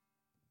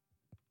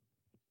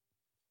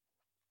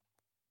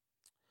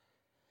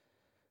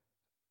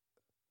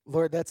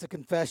Lord, that's a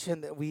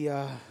confession that we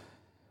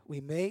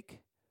make,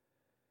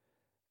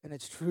 and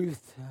it's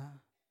truth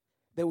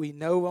that we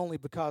know only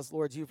because,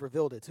 Lord, you've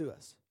revealed it to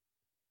us.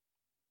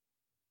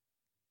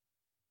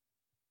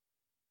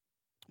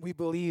 We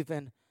believe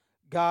in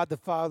God the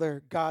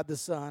Father, God the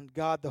Son,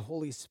 God the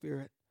Holy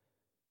Spirit.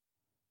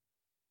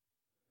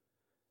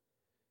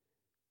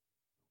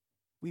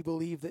 We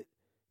believe that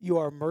you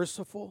are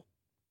merciful,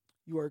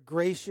 you are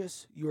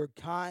gracious, you are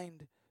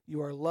kind,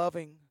 you are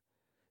loving.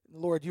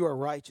 Lord, you are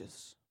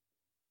righteous.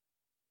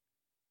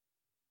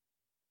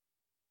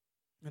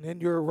 And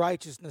in your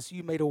righteousness,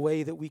 you made a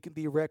way that we can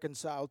be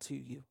reconciled to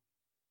you.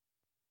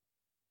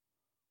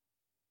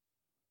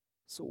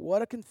 So,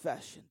 what a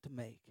confession to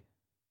make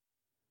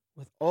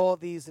with all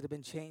these that have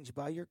been changed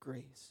by your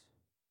grace,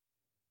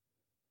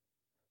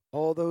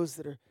 all those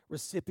that are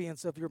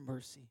recipients of your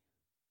mercy.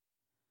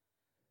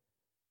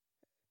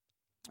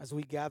 As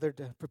we gather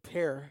to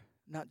prepare,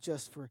 not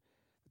just for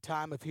the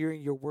time of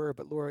hearing your word,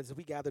 but Lord, as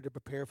we gather to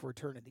prepare for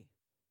eternity.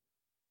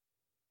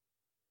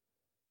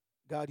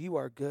 God, you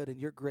are good and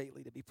you're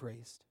greatly to be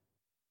praised.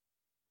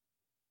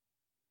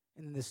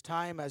 And in this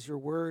time, as your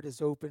word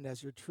is opened,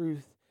 as your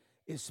truth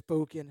is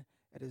spoken,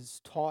 it is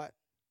taught,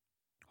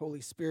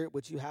 Holy Spirit,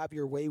 would you have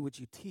your way? Would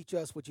you teach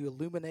us? Would you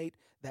illuminate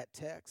that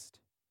text?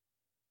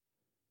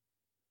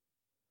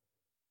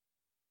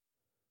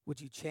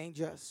 Would you change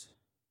us?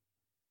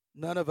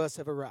 None of us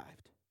have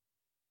arrived.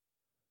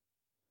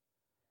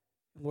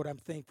 And Lord, I'm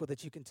thankful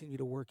that you continue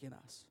to work in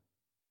us.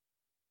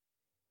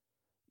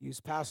 Use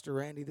Pastor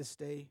Randy this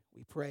day,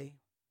 we pray.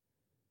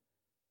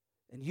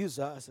 And use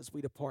us as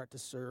we depart to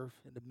serve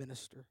and to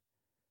minister.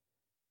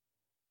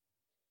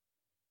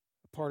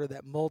 A part of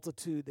that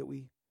multitude that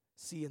we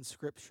see in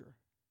Scripture.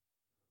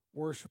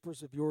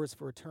 Worshipers of yours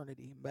for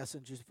eternity,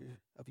 messengers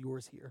of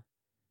yours here.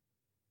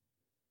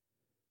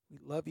 We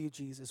love you,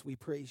 Jesus. We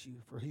praise you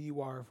for who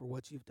you are, for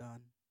what you've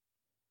done.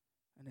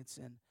 And it's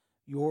in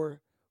your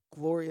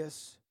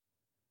glorious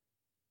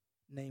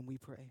name we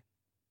pray.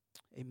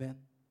 Amen.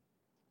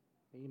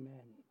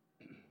 Amen.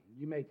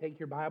 You may take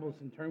your Bibles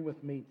and turn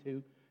with me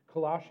to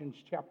Colossians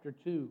chapter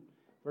 2,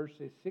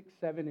 verses 6,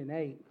 7, and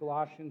 8.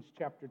 Colossians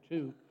chapter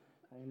 2,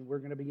 and we're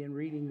going to begin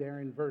reading there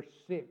in verse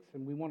 6.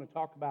 And we want to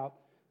talk about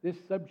this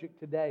subject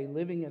today,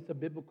 living as a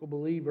biblical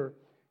believer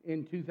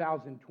in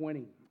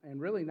 2020. And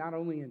really not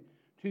only in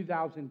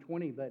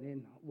 2020, but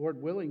in,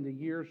 Lord willing, the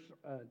years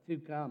to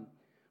come.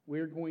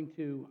 We're going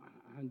to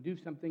do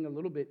something a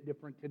little bit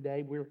different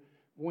today. We're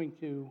going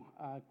to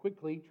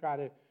quickly try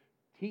to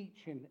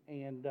teach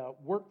and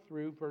work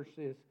through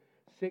verses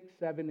 6,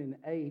 7, and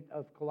 8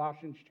 of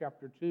Colossians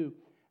chapter 2.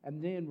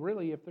 And then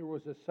really, if there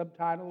was a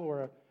subtitle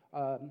or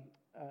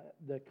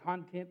the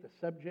content, the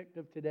subject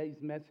of today's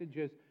message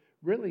is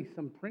really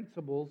some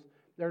principles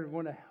that are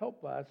going to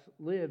help us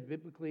live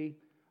biblically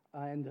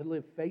and to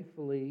live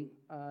faithfully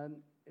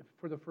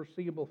for the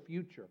foreseeable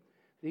future.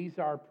 These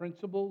are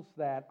principles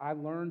that I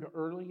learned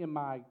early in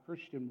my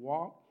Christian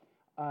walk.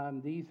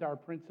 These are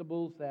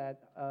principles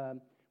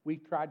that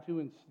we've tried to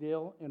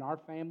instill in our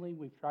family.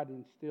 We've tried to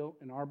instill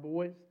in our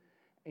boys.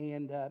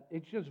 And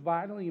it's just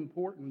vitally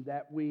important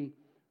that we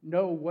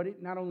know what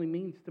it not only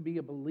means to be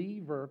a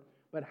believer,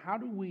 but how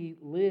do we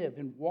live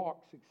and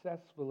walk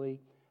successfully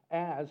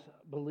as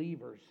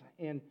believers.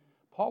 And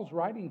Paul's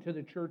writing to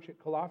the church at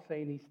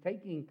Colossae, and he's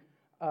taking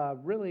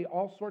really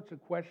all sorts of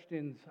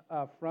questions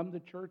from the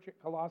church at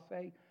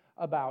Colossae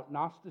about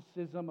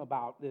Gnosticism,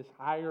 about this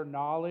higher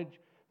knowledge,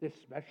 this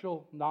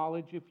special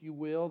knowledge, if you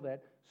will,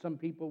 that some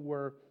people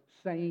were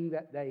saying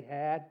that they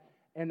had.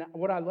 And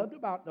what I loved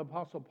about the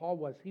Apostle Paul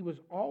was he was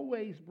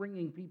always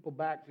bringing people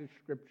back to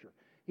Scripture.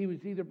 He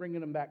was either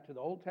bringing them back to the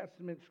Old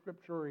Testament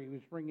Scripture or he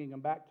was bringing them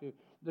back to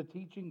the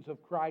teachings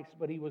of Christ,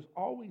 but he was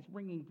always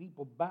bringing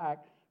people back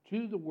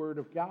to the Word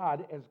of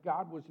God as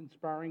God was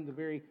inspiring the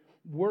very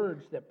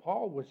words that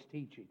Paul was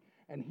teaching.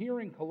 And here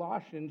in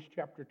Colossians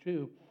chapter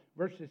 2,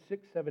 verses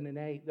 6, 7, and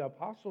 8, the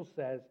Apostle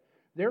says,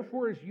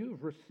 "Therefore, as you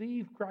have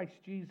received Christ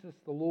Jesus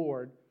the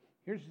Lord,"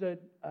 here's the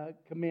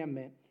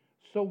commandment,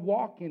 "so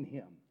walk in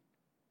him,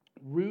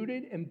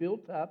 rooted and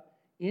built up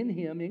in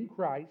him, in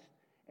Christ,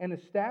 and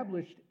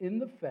established in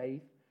the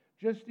faith,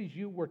 just as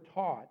you were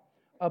taught,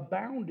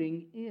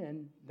 abounding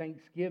in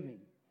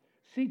thanksgiving.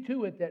 See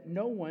to it that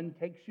no one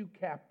takes you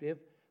captive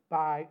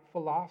by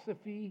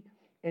philosophy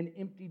and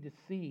empty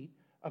deceit,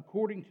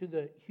 according to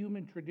the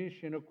human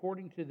tradition,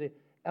 according to the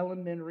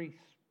elementary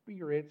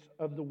spirits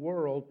of the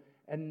world,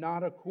 and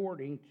not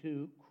according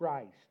to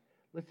Christ."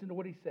 Listen to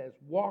what he says.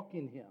 Walk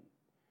in him.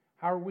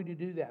 How are we to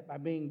do that? By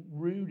being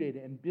rooted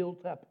and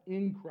built up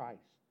in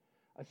Christ,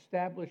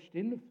 established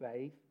in the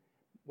faith.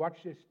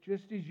 Watch this,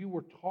 just as you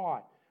were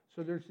taught.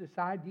 So there's this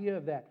idea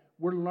of that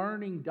we're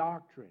learning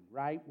doctrine,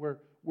 right? We're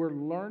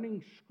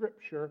learning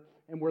Scripture,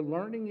 and we're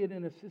learning it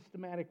in a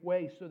systematic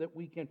way so that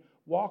we can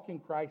walk in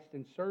Christ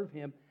and serve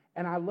him.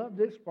 And I love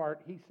this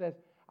part. He says,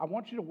 I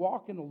want you to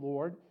walk in the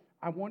Lord.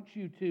 I want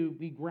you to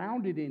be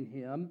grounded in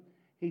him.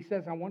 He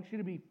says, I want you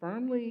to be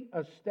firmly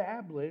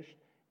established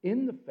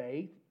in the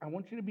faith. I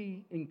want you to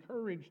be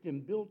encouraged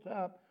and built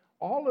up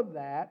All of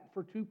that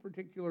for two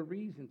particular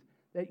reasons.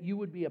 That you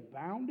would be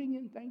abounding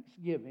in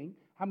thanksgiving.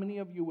 How many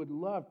of you would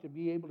love to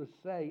be able to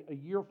say a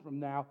year from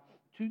now,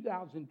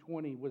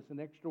 2020 was an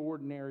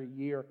extraordinary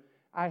year.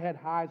 I had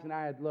highs and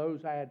I had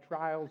lows, I had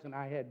trials and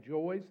I had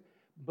joys.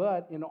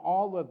 But in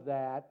all of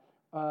that,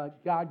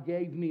 God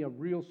gave me a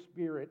real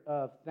spirit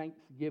of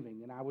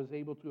thanksgiving, and I was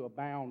able to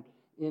abound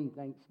in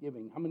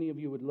thanksgiving. How many of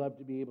you would love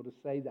to be able to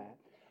say that?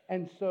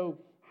 And so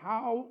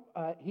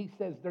he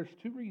says there's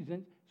two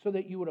reasons, so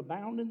that you would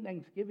abound in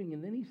thanksgiving.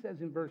 And then he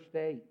says in verse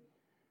 8,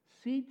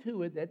 see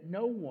to it that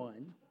no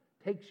one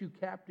takes you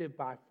captive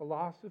by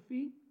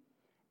philosophy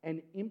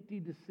and empty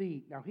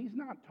deceit. Now, he's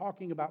not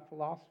talking about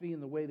philosophy in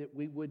the way that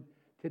we would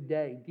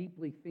today,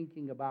 deeply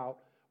thinking about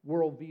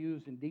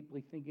worldviews and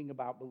deeply thinking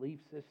about belief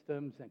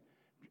systems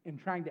and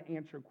trying to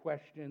answer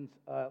questions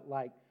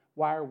like,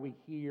 why are we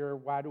here?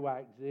 Why do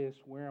I exist?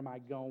 Where am I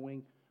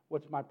going?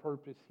 What's my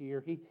purpose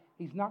here?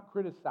 He's not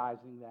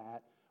criticizing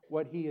that.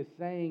 What he is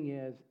saying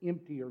is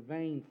empty or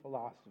vain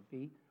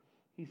philosophy.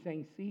 He's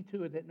saying, see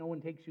to it that no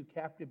one takes you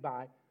captive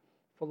by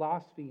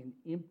philosophy and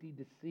empty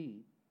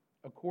deceit,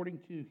 according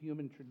to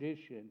human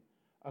tradition,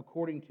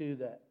 according to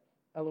the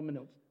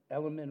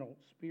elemental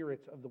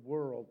spirits of the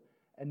world,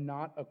 and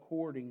not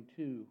according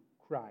to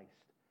Christ.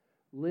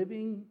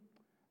 Living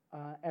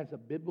as a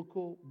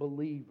biblical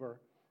believer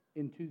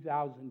in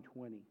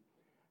 2020.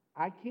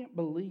 I can't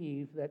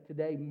believe that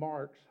today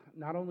marks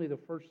not only the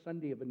first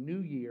Sunday of a new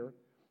year,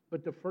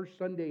 but the first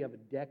Sunday of a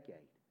decade.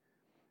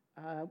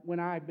 When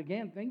I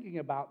began thinking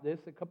about this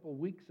a couple of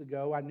weeks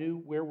ago, I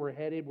knew where we're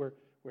headed. We're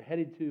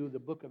headed to the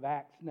book of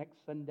Acts next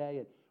Sunday,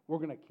 and we're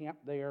going to camp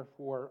there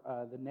for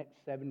the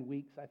next 7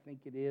 weeks, I think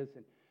it is,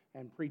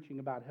 and preaching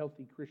about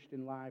healthy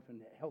Christian life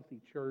and a healthy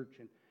church.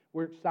 And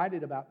we're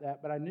excited about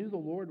that, but I knew the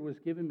Lord was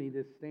giving me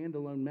this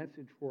standalone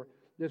message for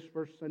this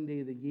first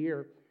Sunday of the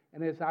year.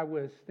 And as I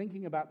was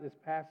thinking about this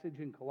passage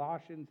in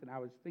Colossians, and I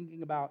was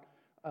thinking about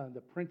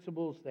the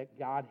principles that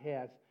God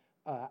has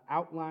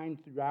outlined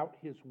throughout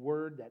His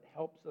Word that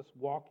helps us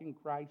walk in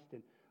Christ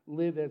and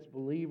live as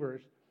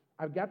believers,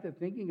 I've got to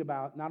thinking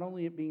about not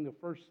only it being the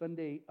first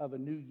Sunday of a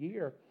new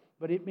year,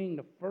 but it being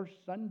the first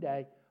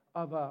Sunday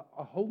of a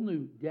whole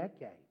new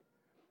decade.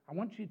 I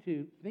want you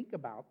to think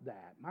about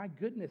that. My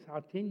goodness,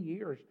 how 10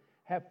 years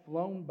have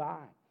flown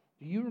by.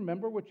 Do you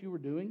remember what you were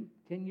doing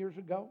 10 years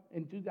ago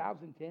in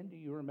 2010? Do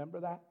you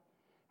remember that?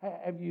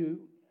 Have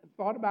you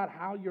thought about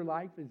how your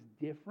life is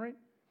different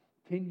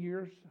 10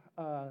 years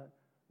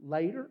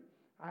later?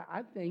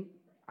 I think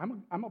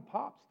I'm a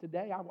pops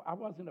today. I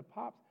wasn't a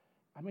pops.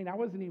 I mean, I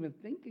wasn't even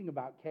thinking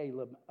about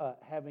Caleb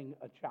having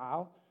a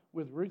child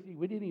with Ruthie.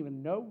 We didn't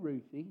even know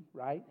Ruthie,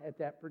 right, at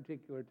that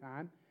particular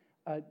time.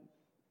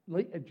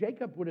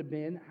 Jacob would have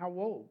been how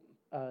old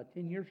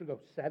 10 years ago?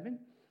 7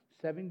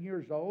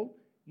 years old.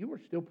 You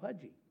were still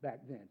pudgy back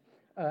then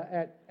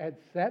at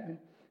 7.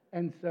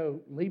 And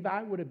so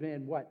Levi would have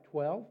been,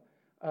 12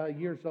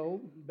 years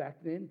old back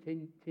then,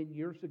 10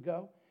 years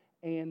ago.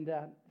 And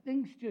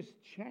things just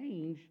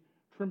changed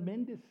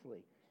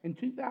tremendously. In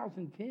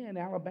 2010,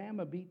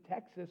 Alabama beat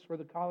Texas for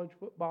the college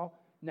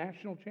football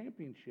national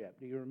championship.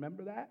 Do you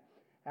remember that?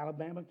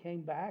 Alabama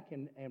came back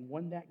and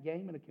won that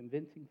game in a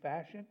convincing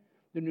fashion.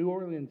 The New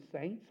Orleans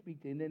Saints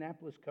beat the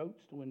Indianapolis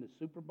Colts to win the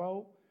Super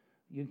Bowl.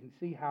 You can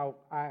see how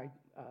I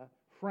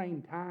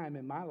frame time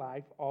in my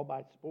life all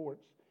by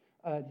sports.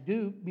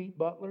 Duke beat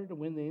Butler to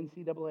win the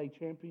NCAA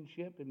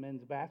championship in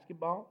men's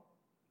basketball,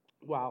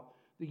 while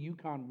the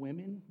UConn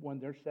women won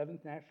their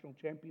 7th national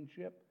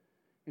championship.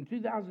 In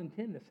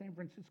 2010, the San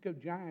Francisco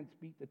Giants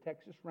beat the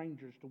Texas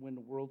Rangers to win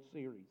the World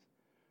Series.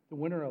 The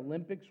Winter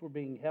Olympics were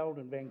being held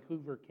in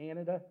Vancouver,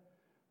 Canada.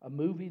 A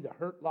movie, The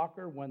Hurt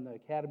Locker, won the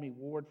Academy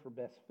Award for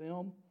Best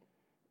Film.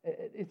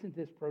 Isn't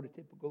this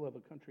prototypical of a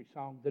country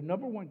song? The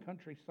number one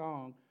country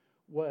song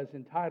was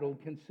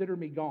entitled Consider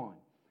Me Gone.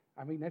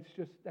 I mean, that's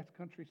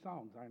country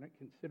songs, aren't it?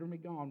 Consider Me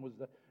Gone was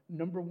the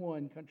number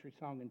one country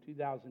song in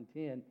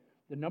 2010.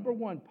 The number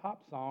one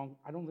pop song,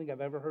 I don't think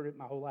I've ever heard it in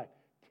my whole life,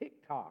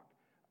 TikTok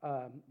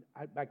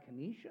by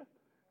Kenesha.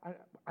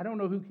 I don't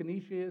know who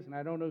Kenesha is, and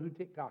I don't know who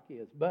TikTok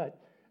is, but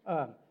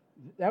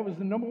that was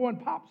the number one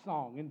pop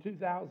song in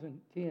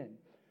 2010.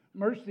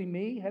 Mercy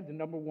Me had the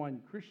number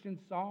one Christian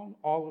song,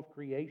 All of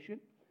Creation.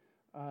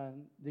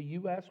 The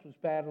U.S. was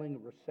battling a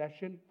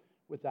recession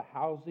with a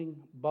housing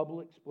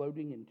bubble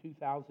exploding in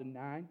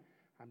 2009.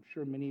 I'm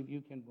sure many of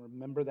you can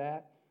remember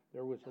that.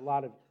 There was a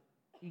lot of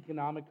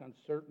economic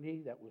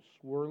uncertainty that was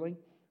swirling,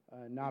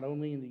 not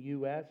only in the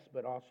U.S.,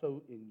 but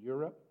also in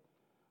Europe.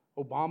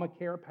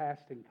 Obamacare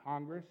passed in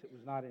Congress. It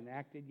was not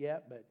enacted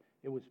yet, but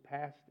it was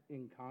passed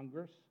in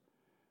Congress.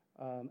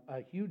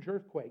 A huge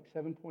earthquake,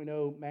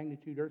 7.0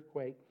 magnitude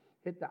earthquake,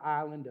 hit the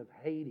island of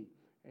Haiti,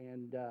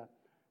 and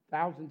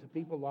thousands of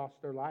people lost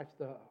their lives.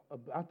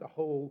 About the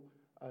whole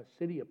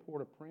city of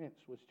Port-au-Prince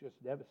was just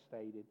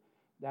devastated.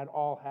 That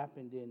all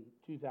happened in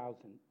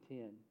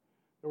 2010.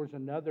 There was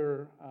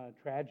another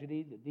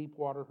tragedy, the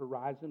Deepwater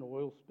Horizon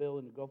oil spill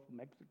in the Gulf of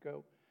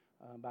Mexico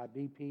by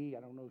BP.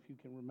 I don't know if you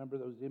can remember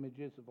those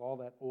images of all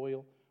that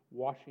oil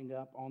washing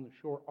up on the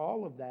shore.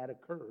 All of that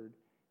occurred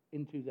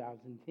in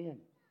 2010.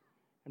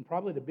 And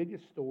probably the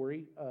biggest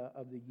story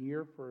of the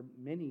year, for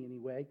many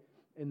anyway,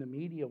 in the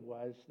media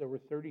was there were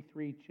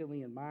 33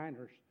 Chilean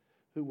miners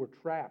who were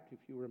trapped, if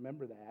you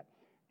remember that.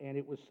 And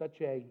it was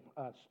such a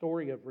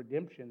story of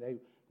redemption.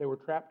 They were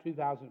trapped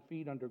 2,000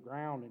 feet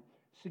underground, and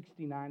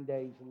 69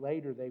 days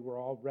later they were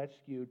all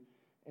rescued.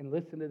 And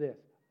listen to this.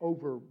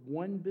 Over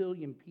 1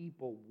 billion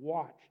people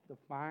watched the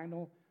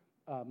final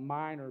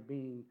miner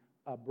being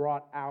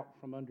brought out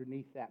from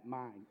underneath that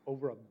mine.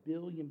 Over 1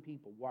 billion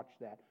people watched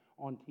that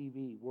on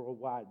TV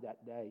worldwide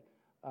that day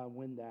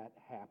when that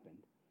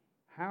happened.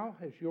 How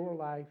has your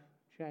life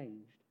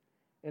changed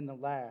in the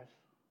last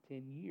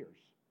 10 years?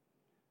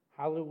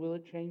 How will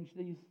it change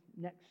these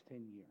next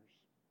 10 years?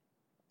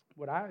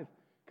 What I've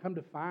come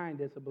to find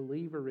as a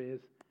believer is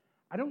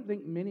I don't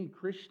think many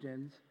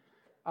Christians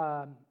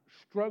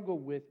struggle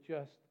with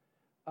just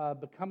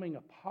becoming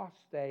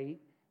apostate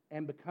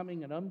and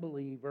becoming an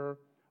unbeliever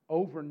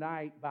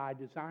overnight by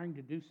desiring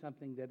to do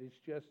something that is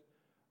just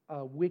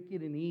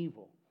wicked and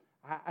evil.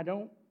 I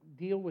don't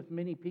deal with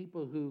many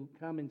people who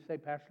come and say,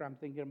 Pastor, I'm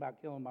thinking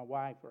about killing my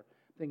wife, or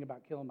thinking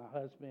about killing my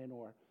husband,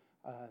 or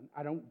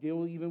I don't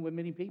deal even with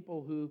many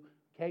people who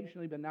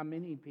occasionally, but not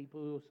many people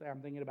who say,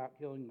 I'm thinking about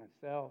killing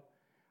myself.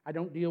 I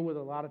don't deal with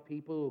a lot of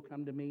people who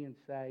come to me and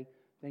say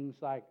things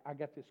like, I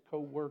got this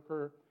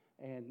coworker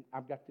and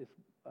I've got this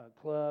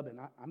club and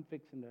I'm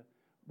fixing to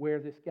wear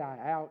this guy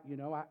out. You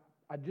know,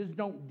 I just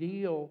don't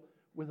deal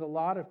with a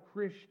lot of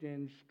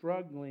Christians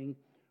struggling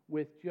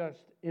with just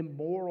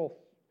immoral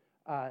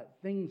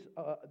things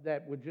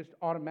that would just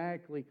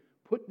automatically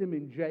put them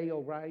in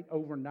jail right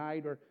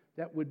overnight, or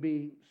that would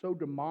be so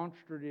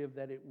demonstrative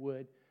that it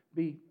would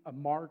be a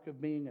mark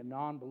of being a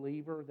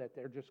non-believer, that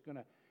they're just going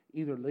to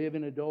either live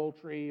in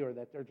adultery or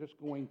that they're just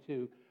going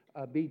to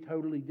be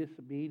totally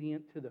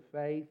disobedient to the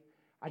faith.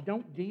 I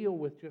don't deal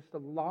with just a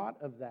lot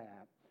of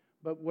that.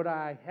 But what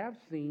I have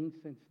seen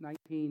since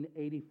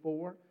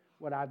 1984,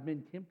 what I've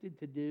been tempted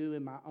to do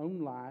in my own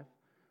life,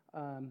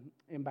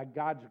 and by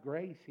God's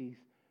grace, He's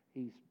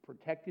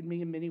protected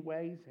me in many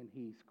ways, and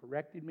He's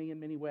corrected me in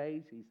many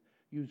ways. He's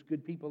used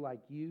good people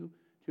like you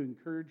to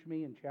encourage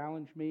me and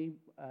challenge me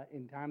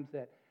in times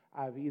that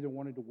I've either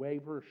wanted to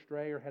waver or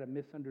stray or had a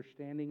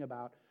misunderstanding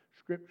about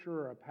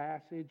Scripture or a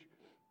passage.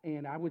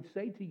 And I would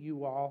say to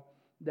you all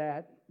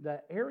that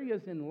the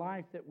areas in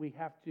life that we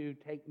have to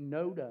take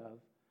note of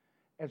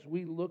as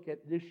we look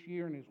at this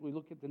year and as we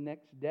look at the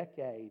next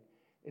decade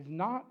is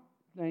not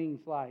things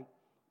like,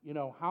 you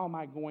know, how am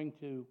I going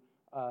to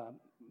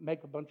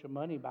make a bunch of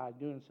money by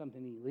doing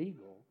something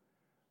illegal?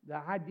 The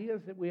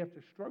ideas that we have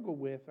to struggle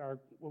with are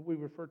what we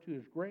refer to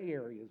as gray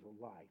areas of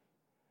life.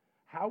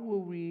 How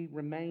will we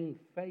remain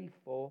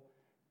faithful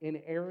in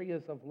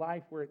areas of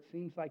life where it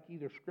seems like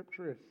either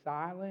Scripture is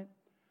silent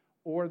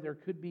or there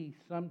could be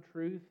some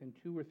truth in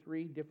 2 or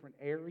 3 different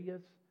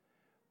areas?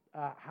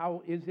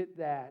 How is it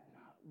that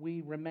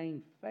we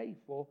remain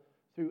faithful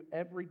through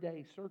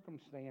everyday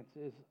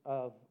circumstances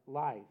of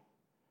life?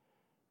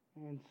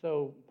 And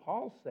so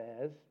Paul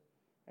says,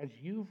 as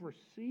you've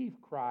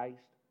received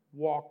Christ,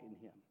 walk in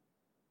Him.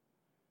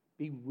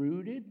 Be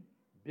rooted,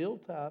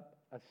 built up,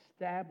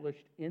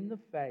 established in the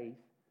faith,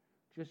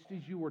 just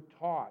as you were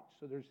taught.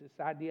 So there's this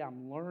idea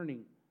I'm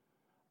learning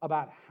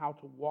about how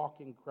to walk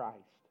in Christ.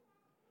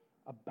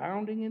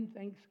 Abounding in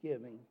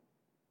thanksgiving,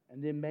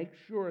 and then make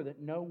sure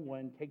that no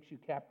one takes you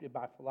captive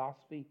by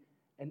philosophy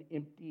and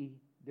empty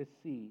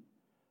deceit,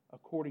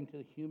 according to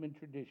the human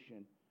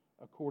tradition,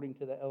 according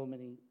to the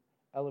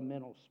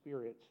elemental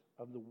spirits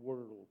of the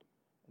world,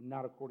 and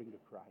not according to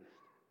Christ.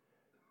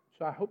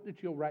 So I hope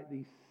that you'll write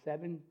these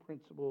 7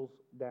 principles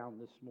down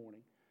this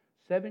morning.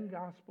 7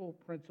 gospel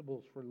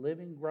principles for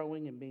living,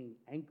 growing, and being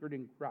anchored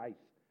in Christ,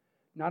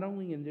 not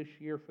only in this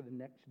year, for the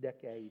next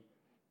decade,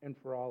 and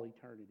for all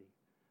eternity.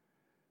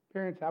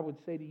 Parents, I would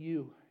say to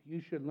you,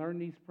 you should learn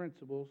these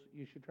principles.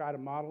 You should try to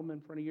model them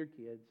in front of your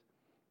kids.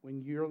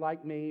 When you're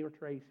like me or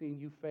Tracy and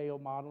you fail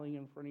modeling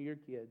in front of your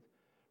kids,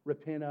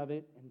 repent of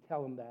it and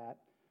tell them that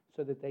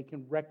so that they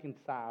can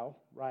reconcile,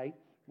 right,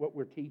 what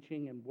we're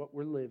teaching and what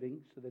we're living,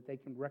 so that they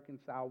can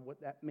reconcile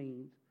what that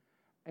means.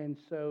 And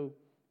so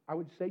I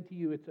would say to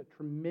you, it's a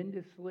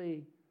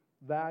tremendously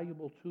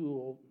valuable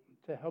tool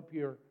to help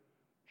your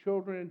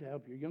children, to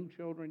help your young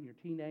children, your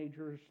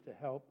teenagers, to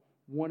help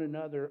one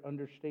another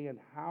understand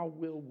how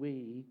will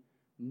we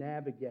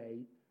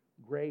navigate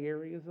gray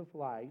areas of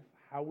life.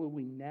 How will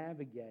we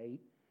navigate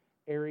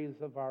areas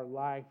of our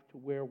life to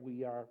where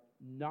we are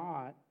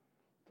not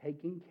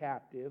taken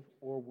captive,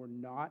 or we're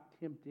not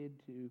tempted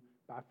to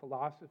by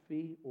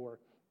philosophy or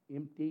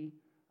empty,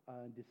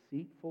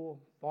 deceitful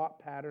thought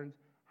patterns?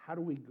 How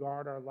do we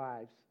guard our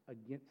lives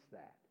against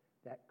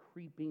that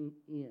creeping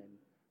in?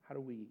 How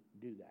do we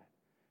do that?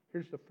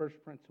 Here's the first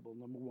principle,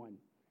 number 1.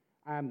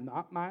 I am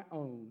not my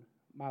own.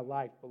 My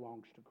life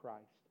belongs to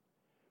Christ.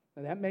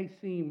 Now that may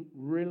seem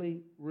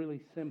really,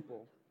 really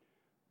simple,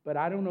 but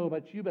I don't know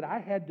about you, but I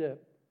had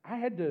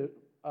to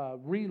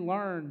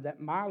relearn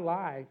that my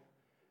life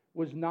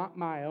was not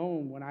my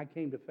own when I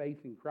came to faith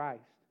in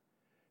Christ.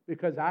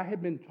 because I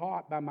had been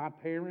taught by my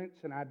parents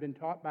and I'd been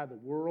taught by the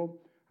world.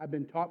 I've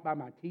been taught by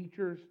my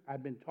teachers.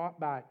 I've been taught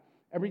by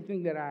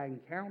everything that I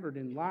encountered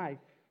in life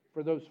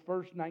for those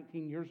first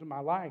 19 years of my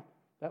life,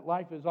 that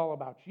life is all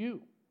about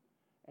you.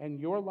 And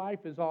your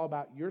life is all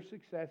about your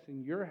success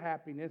and your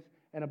happiness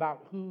and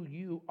about who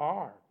you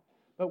are.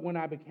 But when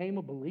I became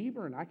a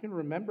believer, and I can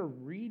remember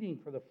reading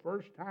for the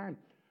first time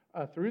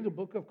through the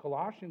book of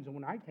Colossians, and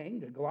when I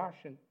came to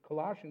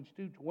Colossians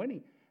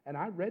 2:20, and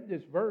I read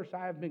this verse,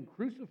 I have been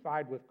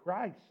crucified with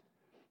Christ.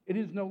 It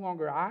is no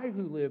longer I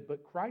who live,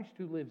 but Christ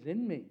who lives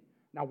in me.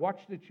 Now watch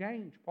the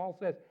change. Paul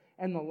says,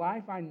 and the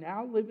life I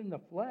now live in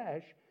the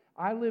flesh,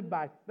 I live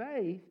by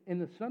faith in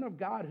the Son of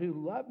God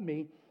who loved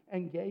me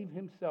and gave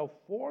himself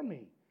for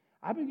me.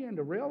 I began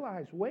to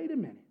realize, wait a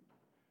minute.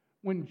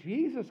 When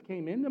Jesus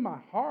came into my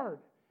heart,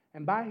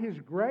 and by his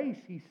grace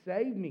he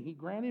saved me, he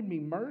granted me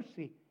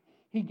mercy,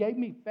 he gave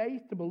me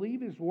faith to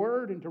believe his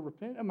word and to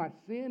repent of my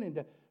sin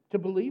and to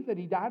believe that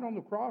he died on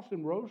the cross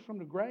and rose from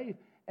the grave.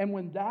 And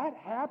when that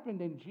happened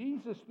and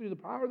Jesus, through the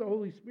power of the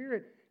Holy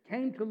Spirit,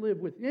 came to live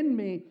within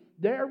me,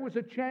 there was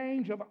a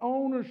change of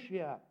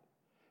ownership.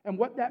 And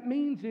what that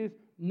means is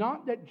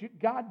not that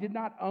God did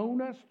not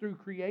own us through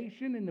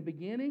creation in the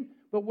beginning,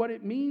 but what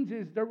it means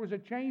is there was a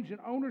change in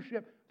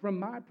ownership from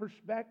my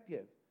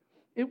perspective.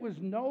 It was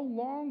no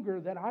longer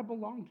that I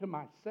belonged to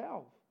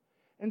myself.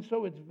 And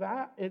so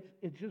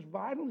it's just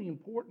vitally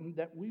important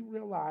that we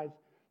realize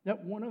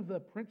that one of the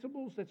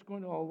principles that's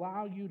going to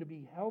allow you to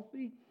be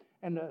healthy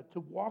and to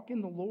walk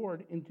in the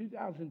Lord in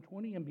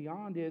 2020 and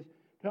beyond is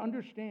to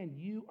understand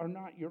you are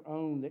not your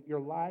own, that your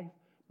life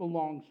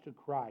belongs to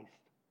Christ.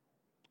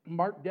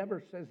 Mark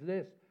Dever says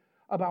this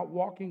about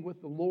walking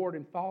with the Lord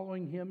and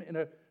following him in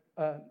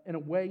a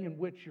way in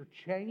which you're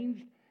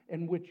changed,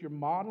 in which you're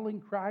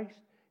modeling Christ.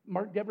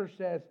 Mark Dever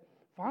says,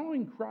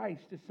 following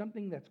Christ is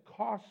something that's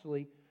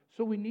costly,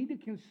 so we need to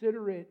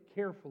consider it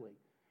carefully.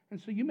 And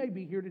so you may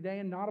be here today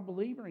and not a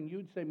believer, and you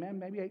would say, man,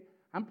 maybe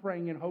I'm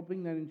praying and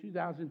hoping that in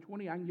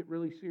 2020 I can get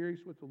really serious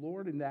with the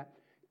Lord and that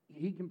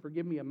he can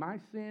forgive me of my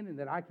sin and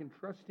that I can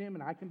trust him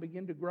and I can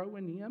begin to grow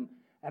in him.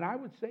 And I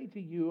would say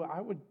to you,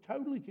 I would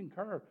totally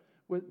concur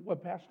with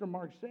what Pastor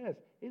Mark says.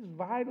 It's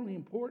vitally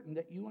important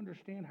that you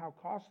understand how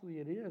costly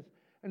it is.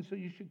 And so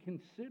you should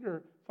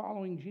consider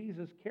following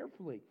Jesus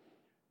carefully.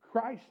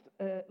 Christ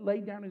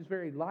laid down his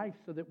very life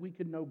so that we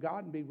could know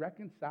God and be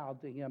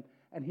reconciled to him.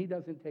 And he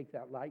doesn't take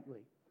that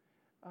lightly.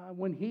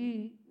 When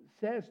he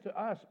says to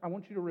us, I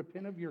want you to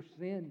repent of your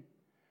sin.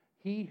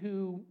 He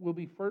who will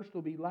be first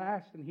will be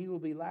last, and he who will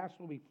be last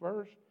will be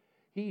first.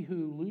 He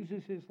who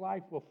loses his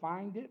life will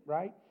find it,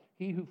 right?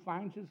 He who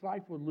finds his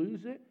life will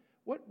lose it.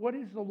 What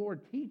is the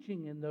Lord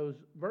teaching in those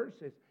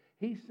verses?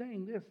 He's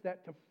saying this,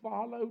 that to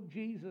follow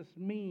Jesus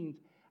means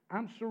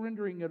I'm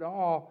surrendering it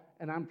all,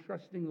 and I'm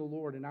trusting the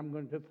Lord, and I'm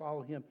going to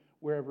follow him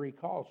wherever he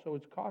calls. So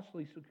it's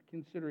costly, so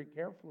consider it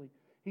carefully.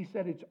 He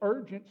said it's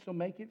urgent, so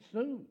make it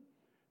soon.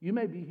 You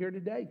may be here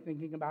today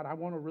thinking about, I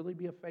want to really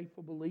be a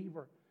faithful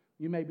believer.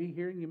 You may be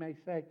here and you may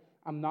say,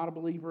 I'm not a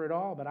believer at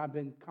all, but I've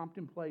been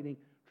contemplating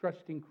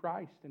trusting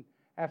Christ and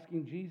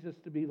asking Jesus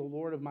to be the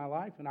Lord of my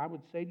life. And I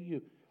would say to you,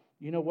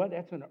 you know what?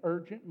 That's an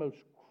urgent, most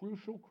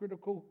crucial,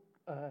 critical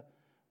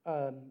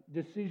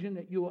decision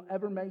that you will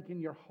ever make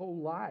in your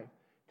whole life,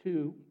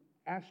 to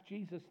ask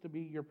Jesus to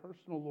be your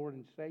personal Lord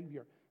and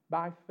Savior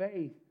by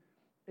faith,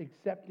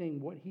 accepting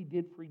what he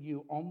did for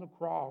you on the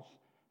cross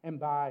and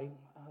by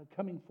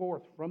coming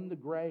forth from the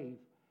grave.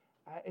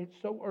 It's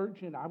so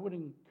urgent. I would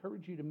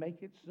encourage you to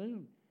make it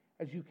soon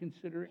as you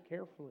consider it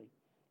carefully.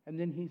 And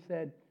then he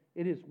said,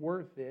 it is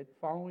worth it.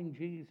 Following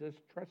Jesus,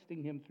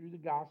 trusting him through the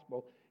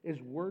gospel is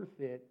worth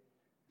it.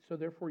 So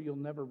therefore, you'll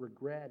never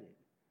regret it.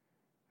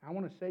 I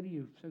want to say to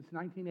you, since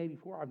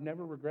 1984, I've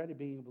never regretted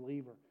being a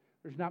believer.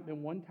 There's not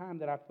been one time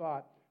that I've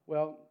thought,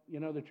 well, you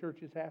know, the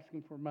church is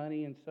asking for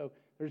money, and so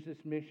there's this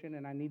mission,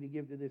 and I need to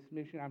give to this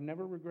mission. I've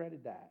never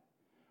regretted that.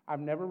 I've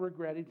never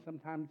regretted.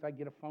 Sometimes I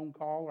get a phone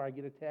call or I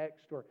get a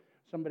text or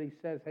somebody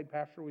says, hey,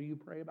 Pastor, will you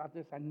pray about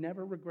this? I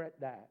never regret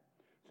that.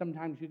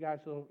 Sometimes you guys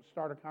will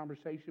start a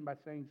conversation by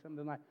saying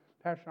something like,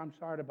 Pastor, I'm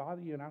sorry to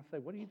bother you. And I'll say,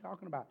 what are you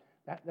talking about?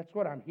 That's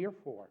what I'm here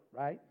for,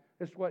 right?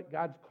 That's what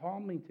God's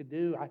called me to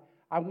do.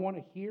 I want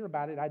to hear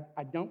about it.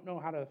 I don't know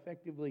how to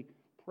effectively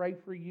pray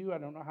for you. I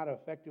don't know how to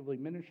effectively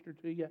minister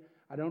to you.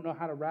 I don't know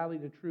how to rally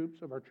the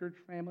troops of our church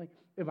family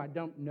if I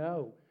don't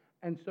know.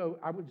 And so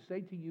I would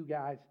say to you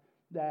guys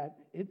that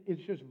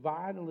it's just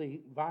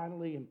vitally,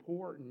 vitally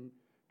important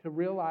to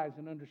realize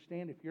and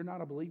understand if you're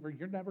not a believer,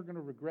 you're never going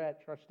to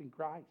regret trusting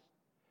Christ.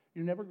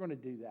 You're never going to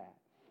do that.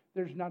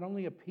 There's not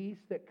only a peace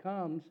that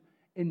comes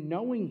in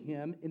knowing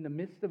him in the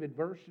midst of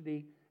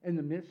adversity, in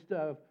the midst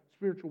of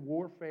spiritual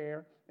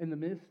warfare, in the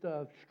midst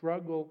of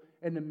struggle,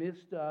 in the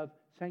midst of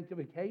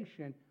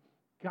sanctification.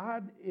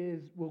 God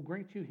will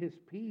grant you his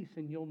peace,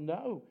 and you'll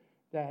know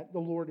that the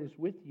Lord is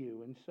with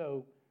you. And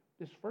so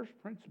this first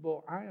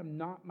principle, I am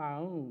not my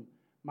own.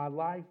 My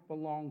life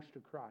belongs to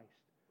Christ.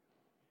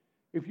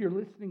 If you're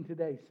listening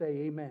today,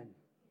 say amen.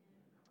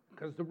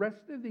 Because the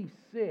rest of these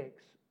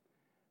 6,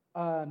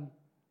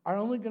 are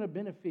only going to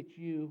benefit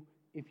you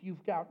if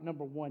you've got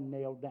number one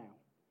nailed down.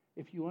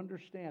 If you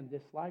understand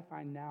this life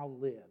I now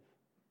live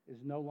is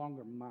no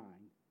longer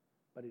mine,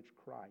 but it's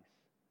Christ.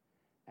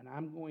 And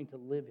I'm going to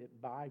live it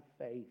by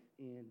faith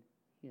in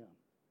Him.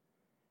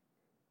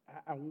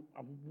 I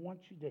want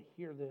you to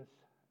hear this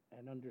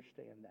and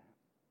understand that.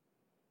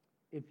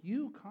 If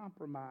you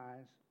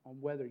compromise on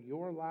whether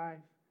your life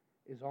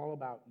is all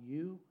about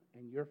you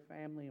and your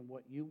family and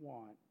what you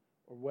want,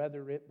 or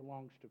whether it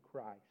belongs to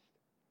Christ,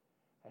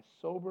 as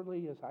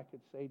soberly as I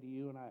could say to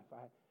you, and if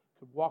I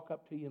could walk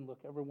up to you and look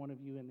every one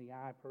of you in the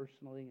eye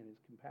personally and as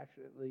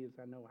compassionately as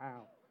I know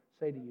how,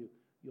 say to you,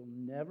 you'll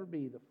never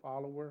be the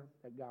follower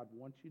that God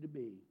wants you to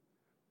be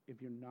if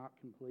you're not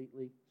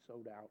completely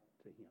sold out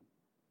to Him.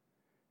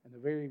 And the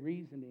very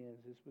reason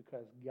is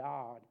because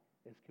God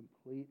is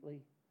completely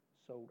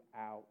sold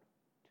out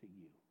to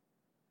you.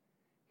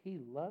 He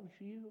loves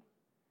you.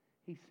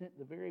 He sent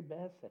the very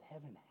best that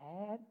heaven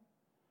had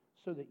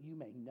so that you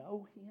may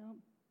know Him.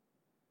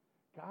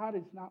 God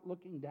is not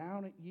looking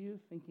down at you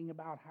thinking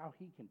about how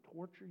He can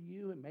torture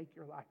you and make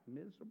your life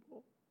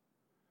miserable.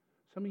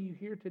 Some of you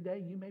here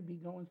today, you may be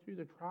going through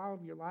the trial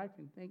of your life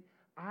and think,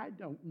 I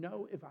don't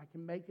know if I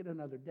can make it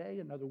another day,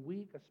 another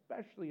week,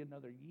 especially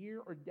another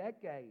year or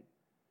decade.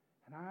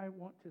 And I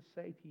want to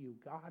say to you,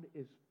 God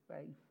is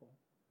faithful.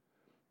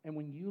 And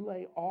when you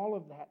lay all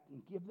of that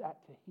and give that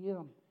to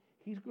Him,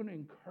 He's going to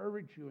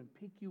encourage you and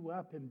pick you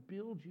up and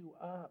build you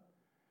up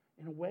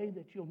in a way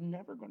that you're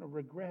never going to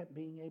regret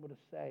being able to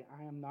say,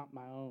 I am not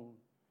my own.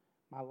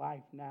 My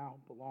life now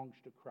belongs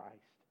to Christ.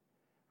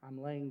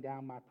 I'm laying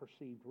down my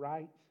perceived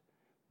rights,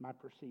 my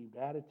perceived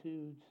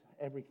attitudes,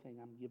 everything.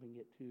 I'm giving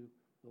it to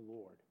the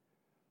Lord.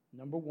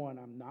 Number one,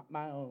 I'm not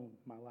my own.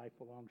 My life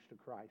belongs to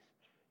Christ.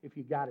 If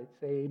you got it,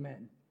 say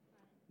amen.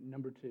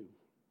 Number two,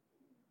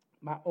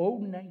 my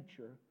old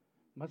nature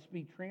must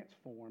be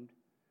transformed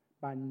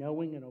by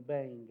knowing and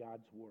obeying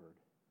God's word.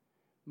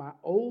 My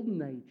old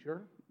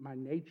nature, my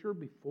nature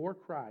before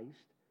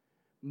Christ,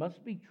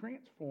 must be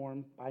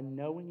transformed by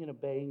knowing and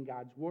obeying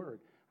God's word.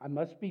 I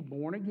must be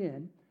born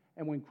again,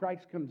 and when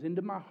Christ comes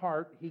into my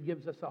heart, He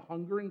gives us a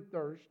hunger and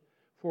thirst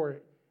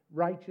for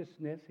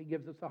righteousness. He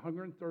gives us a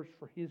hunger and thirst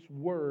for His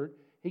word.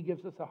 He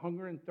gives us a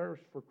hunger and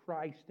thirst for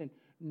Christ and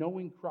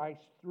knowing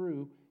Christ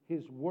through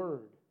His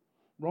word.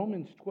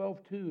 Romans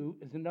 12:2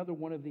 is another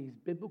one of these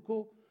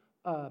biblical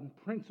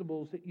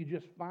principles that you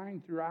just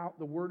find throughout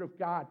the Word of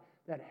God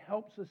that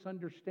helps us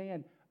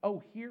understand,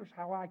 oh, here's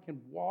how I can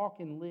walk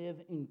and live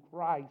in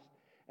Christ,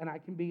 and I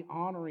can be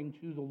honoring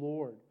to the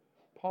Lord.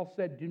 Paul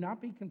said, do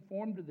not be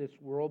conformed to this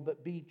world,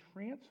 but be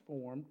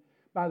transformed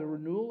by the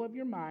renewal of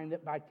your mind,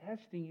 that by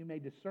testing you may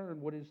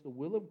discern what is the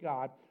will of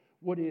God,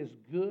 what is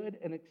good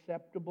and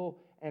acceptable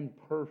and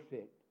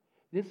perfect.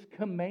 This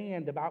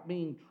command about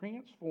being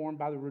transformed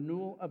by the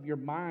renewal of your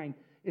mind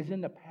is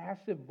in the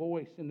passive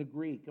voice in the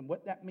Greek. And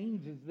what that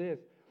means is this,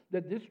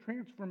 that this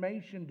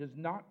transformation does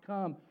not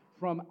come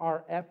from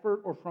our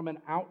effort or from an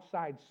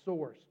outside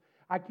source.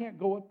 I can't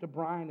go up to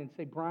Brian and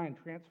say, Brian,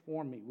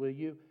 transform me, will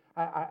you?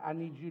 I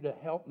need you to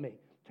help me.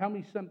 Tell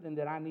me something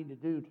that I need to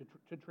do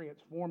to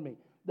transform me.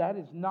 That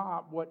is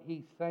not what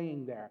he's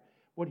saying there.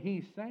 What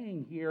he's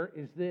saying here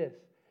is this.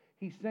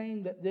 He's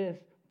saying that this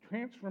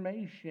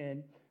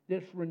transformation,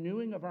 this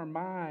renewing of our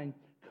mind,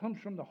 comes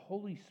from the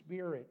Holy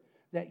Spirit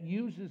that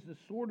uses the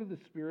sword of the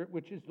Spirit,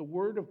 which is the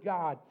Word of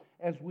God.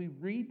 As we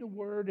read the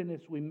Word and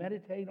as we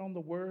meditate on the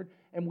Word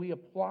and we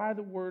apply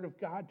the Word of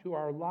God to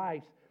our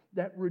lives,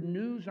 that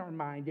renews our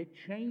mind. It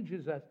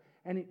changes us,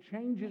 and it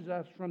changes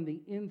us from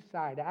the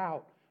inside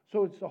out.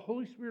 So it's the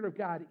Holy Spirit of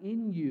God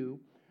in you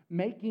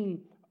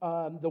making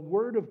the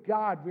Word of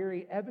God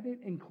very evident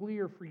and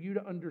clear for you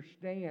to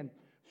understand,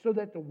 so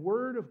that the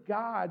Word of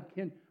God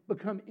can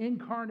become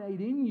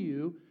incarnate in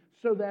you,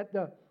 so that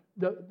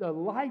the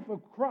life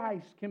of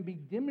Christ can be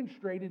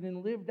demonstrated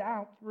and lived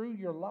out through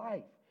your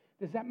life.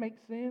 Does that make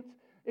sense?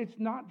 It's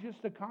not just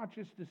a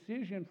conscious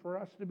decision for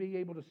us to be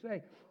able to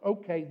say,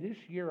 okay, this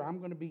year I'm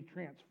going to be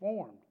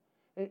transformed.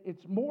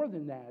 It's more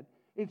than that.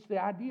 It's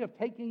the idea of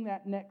taking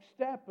that next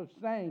step of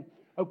saying,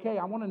 okay,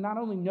 I want to not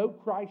only know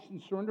Christ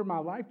and surrender my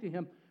life to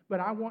Him,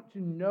 but I want to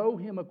know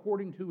Him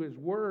according to His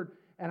Word,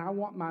 and I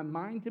want my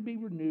mind to be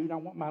renewed. I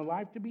want my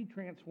life to be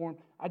transformed.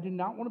 I do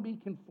not want to be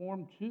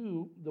conformed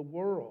to the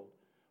world.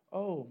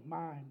 Oh,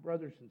 my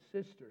brothers and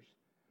sisters,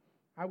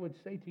 I would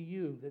say to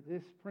you that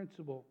this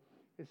principle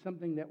is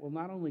something that will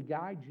not only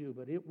guide you,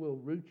 but it will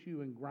root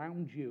you and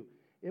ground you.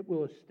 It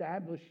will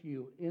establish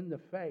you in the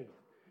faith,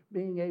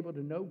 being able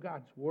to know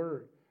God's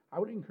Word. I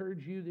would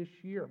encourage you this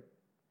year.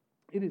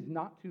 It is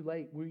not too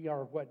late. We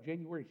are,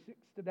 January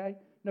 6th today?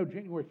 No,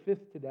 January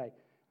 5th today.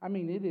 I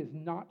mean, it is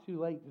not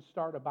too late to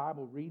start a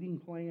Bible reading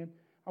plan.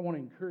 I want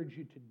to encourage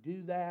you to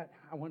do that.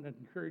 I want to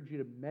encourage you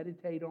to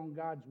meditate on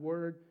God's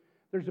Word.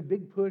 There's a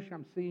big push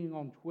I'm seeing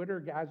on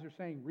Twitter. Guys are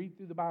saying, read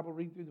through the Bible,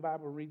 read through the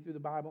Bible, read through the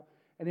Bible.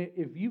 And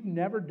if you've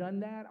never done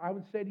that, I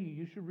would say to you,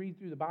 you should read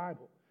through the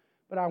Bible.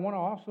 But I want to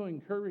also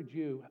encourage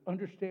you,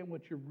 understand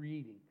what you're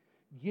reading.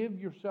 Give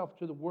yourself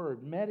to the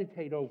Word.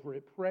 Meditate over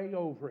it. Pray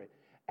over it.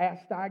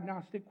 Ask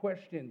diagnostic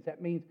questions.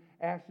 That means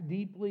ask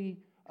deep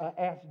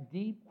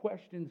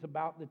questions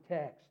about the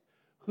text.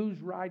 Who's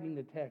writing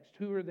the text?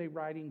 Who are they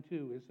writing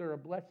to? Is there a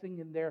blessing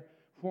in there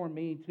for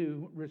me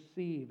to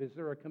receive? Is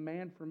there a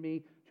command for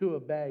me to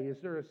obey? Is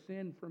there a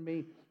sin for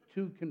me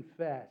to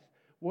confess?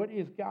 What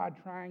is God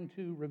trying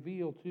to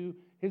reveal to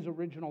His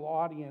original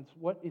audience?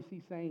 What is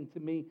He saying to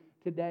me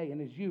today?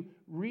 And as you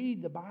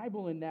read the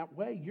Bible in that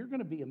way, you're going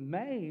to be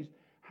amazed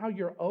how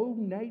your old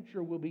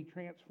nature will be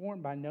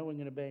transformed by knowing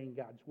and obeying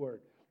God's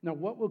Word. Now,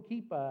 what will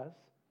keep us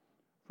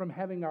from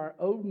having our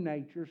old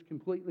natures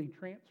completely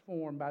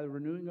transformed by the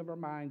renewing of our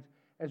minds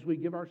as we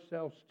give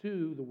ourselves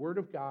to the Word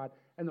of God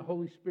and the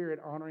Holy Spirit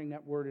honoring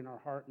that Word in our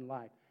heart and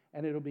life?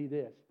 And it'll be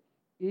this: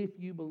 if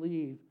you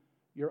believe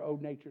your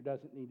old nature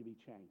doesn't need to be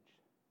changed.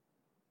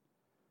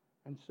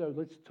 And so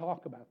let's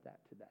talk about that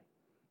today.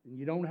 And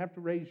you don't have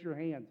to raise your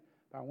hands,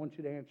 but I want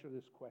you to answer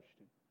this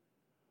question.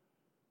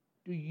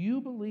 Do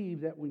you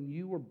believe that when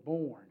you were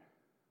born,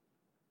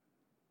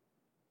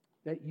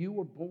 that you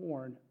were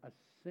born a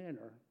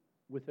sinner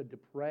with a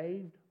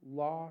depraved,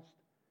 lost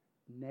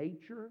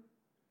nature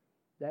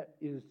that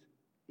is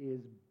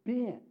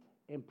bent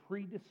and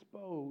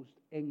predisposed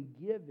and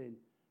given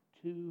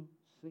to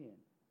sin?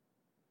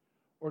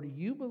 Or do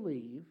you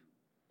believe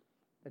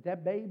that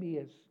that baby,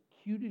 as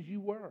cute as you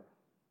were,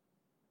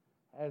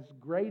 as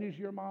great as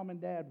your mom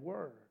and dad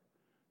were,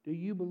 do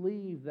you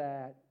believe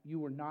that you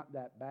were not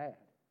that bad?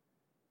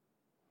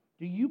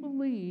 Do you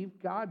believe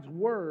God's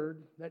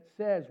Word that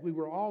says we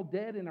were all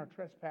dead in our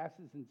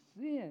trespasses and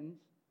sins?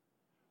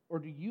 Or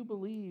do you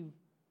believe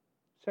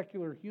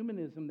secular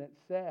humanism that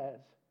says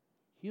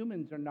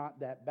humans are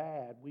not that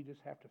bad, we just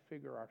have to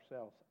figure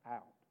ourselves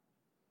out?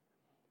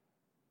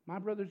 My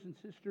brothers and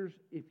sisters,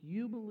 if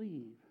you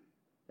believe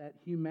that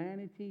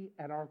humanity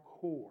at our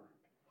core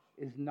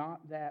is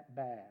not that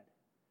bad,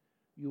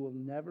 you will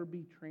never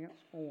be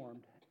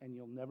transformed and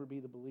you'll never be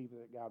the believer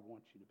that God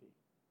wants you to be.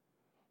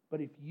 But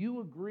if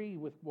you agree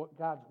with what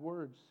God's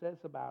Word says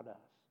about us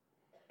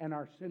and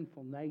our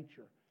sinful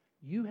nature,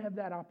 you have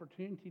that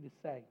opportunity to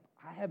say,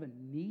 I have a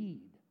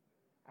need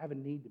to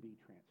be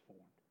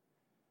transformed.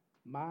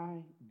 My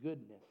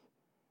goodness,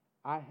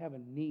 I have a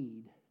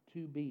need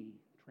to be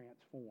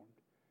transformed.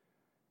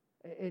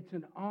 It's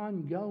an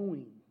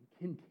ongoing,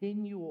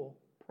 continual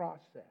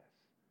process.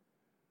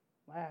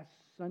 Last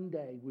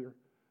Sunday, we were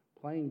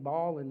playing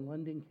ball in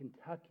London,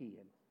 Kentucky,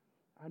 and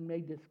I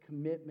made this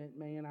commitment,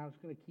 man. I was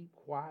going to keep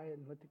quiet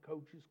and let the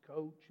coaches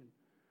coach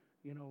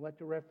and, let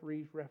the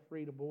referees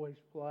referee the boys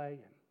play.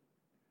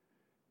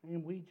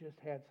 And we just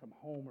had some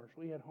homers.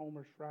 We had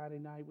homers Friday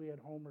night. We had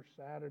homers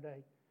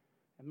Saturday.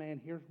 And, man,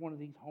 here's one of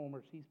these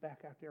homers. He's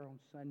back out there on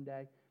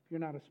Sunday. If you're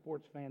not a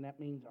sports fan, that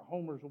means a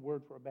homer's a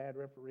word for a bad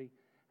referee.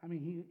 I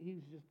mean,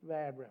 he's just a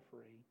bad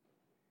referee.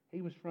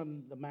 He was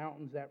from the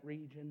mountains, that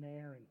region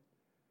there, and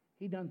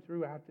he done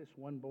threw out this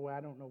one boy. I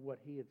don't know what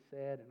he had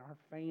said, and our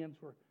fans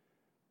were...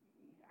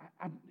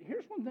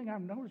 here's one thing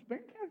I've noticed.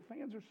 Barron County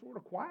fans are sort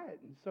of quiet.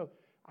 And so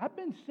I've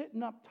been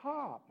sitting up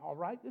top, all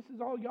right? This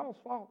is all y'all's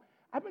fault.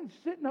 I've been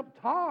sitting up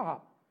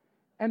top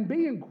and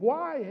being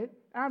quiet.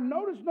 And I've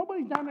noticed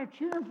nobody's down there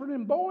cheering for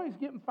them boys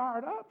getting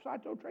fired up. So I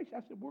told Tracy,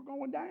 I said, we're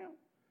going down.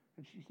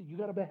 And she said, you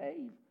got to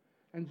behave.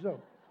 And so,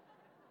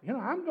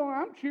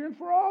 I'm cheering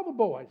for all the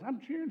boys.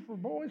 I'm cheering for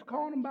boys,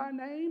 calling them by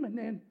name. And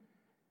then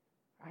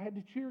I had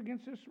to cheer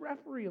against this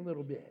referee a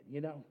little bit,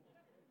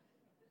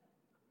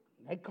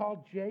 They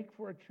called Jake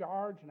for a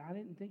charge, and I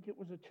didn't think it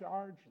was a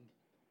charge. And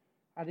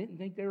I didn't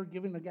think they were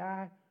giving the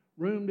guy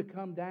room to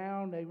come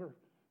down. They were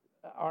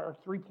our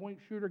three-point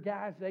shooter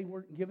guys. They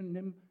weren't giving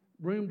them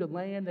room to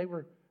land.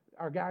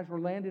 Our guys were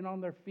landing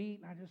on their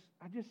feet. And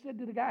I just said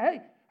to the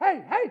guy,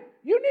 hey,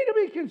 you need to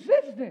be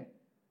consistent.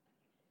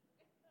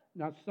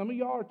 Now, some of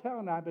y'all are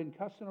telling me I've been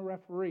cussing a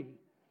referee.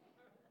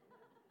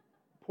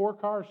 Poor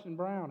Carson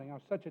Browning. I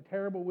was such a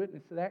terrible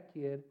witness to that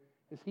kid.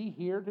 Is he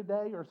here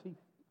today, or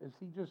is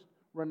he just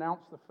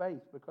renounced the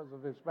faith because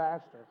of his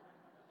pastor?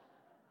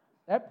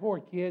 That poor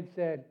kid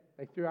said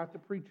they threw out the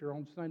preacher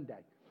on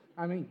Sunday.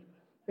 I mean,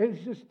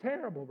 it's just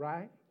terrible,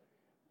 right?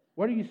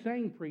 What are you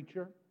saying,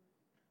 preacher?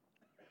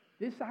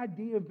 This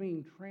idea of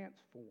being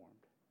transformed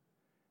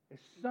is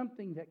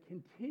something that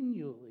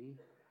continually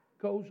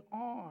goes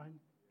on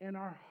in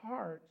our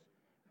hearts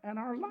and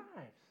our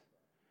lives.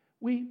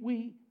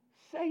 We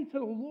say to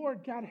the Lord,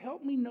 God,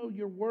 help me know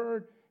your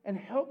word and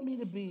help me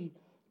to be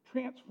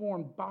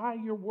transformed by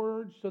your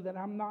word so that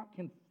I'm not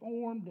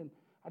conformed and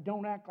I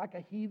don't act like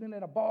a heathen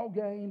at a ball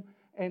game,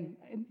 and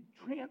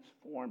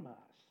transform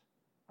us.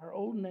 Our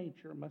old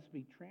nature must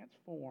be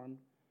transformed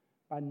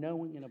by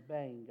knowing and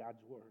obeying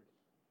God's word.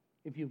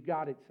 If you've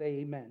got it,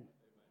 say amen.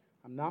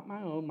 I'm not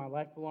my own. My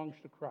life belongs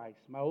to Christ.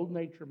 My old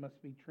nature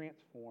must be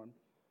transformed.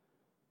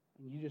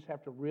 And you just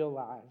have to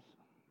realize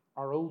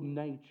our old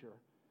nature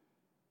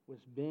was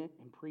bent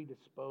and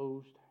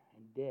predisposed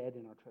and dead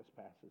in our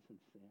trespasses and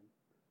sin.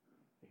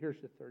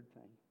 Here's the third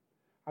thing.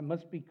 I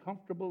must be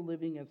comfortable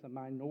living as a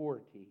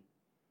minority,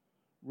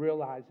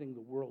 realizing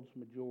the world's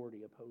majority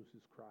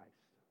opposes Christ.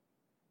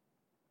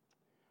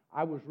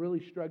 I was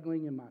really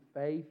struggling in my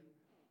faith.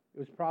 It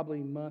was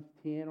probably month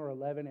 10 or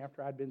 11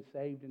 after I'd been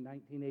saved in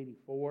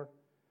 1984.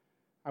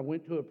 I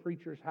went to a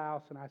preacher's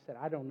house and I said,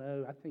 I don't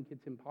know. I think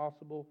it's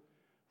impossible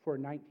for a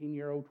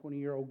 19-year-old,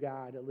 20-year-old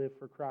guy to live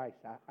for Christ.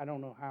 I don't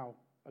know how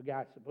a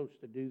guy's supposed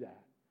to do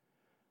that.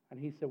 And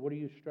he said, what are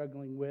you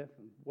struggling with?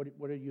 And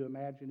what do you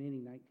imagine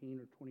any 19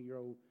 or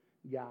 20-year-old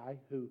guy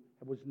who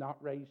was not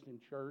raised in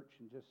church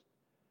and just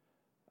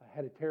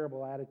had a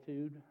terrible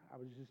attitude? I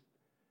was just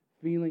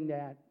feeling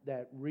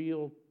that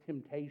real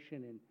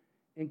temptation and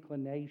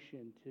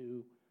inclination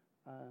to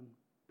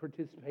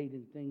participate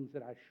in things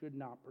that I should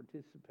not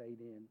participate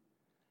in.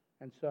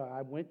 And so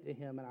I went to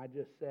him and I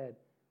just said,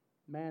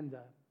 man,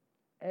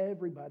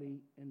 everybody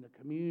in the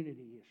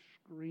community is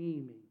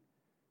screaming,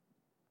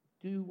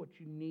 do what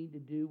you need to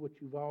do, what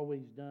you've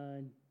always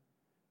done.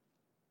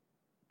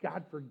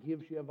 God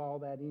forgives you of all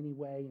that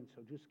anyway, and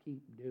so just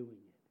keep doing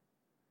it.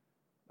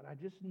 But I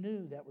just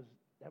knew that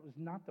was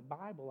not the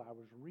Bible I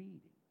was reading.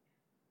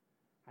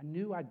 I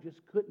knew I just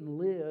couldn't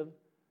live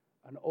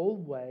an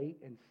old way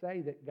and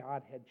say that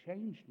God had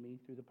changed me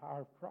through the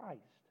power of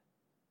Christ.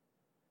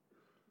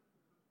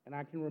 And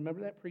I can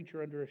remember that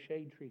preacher under a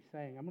shade tree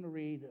saying, I'm going to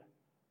read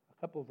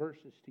a couple of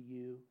verses to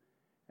you,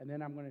 and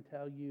then I'm going to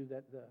tell you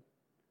that the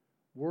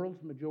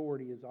world's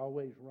majority is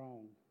always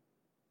wrong,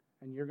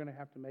 and you're going to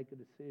have to make a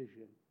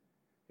decision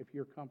if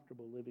you're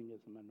comfortable living as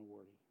a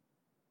minority.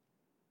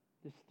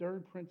 This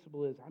third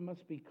principle is I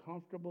must be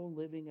comfortable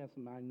living as a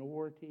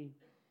minority,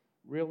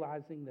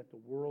 realizing that the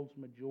world's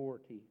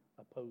majority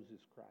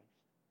opposes Christ.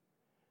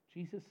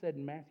 Jesus said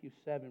in Matthew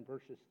 7,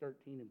 verses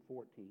 13 and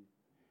 14,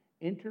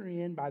 enter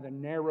in by the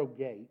narrow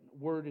gate.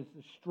 The word is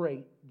the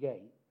straight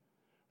gate.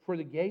 For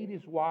the gate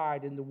is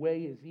wide and the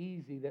way is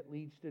easy that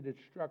leads to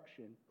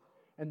destruction,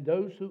 and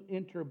those who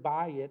enter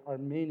by it are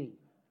many.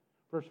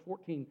 Verse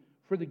 14,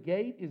 for the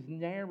gate is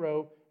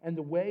narrow and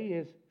the way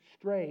is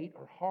straight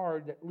or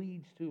hard that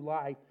leads to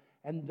life,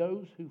 and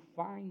those who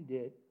find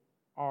it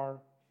are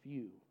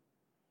few.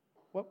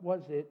 What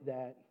was it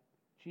that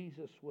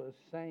Jesus was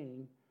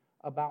saying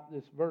about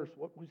this verse?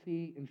 What was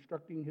he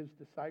instructing his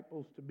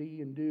disciples to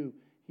be and do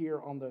here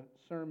on the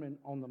Sermon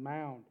on the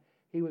Mount?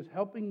 He was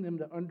helping them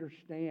to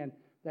understand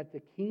that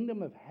the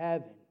kingdom of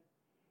heaven,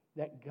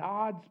 that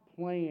God's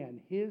plan,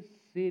 his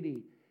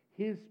city,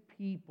 his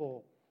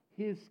people,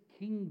 his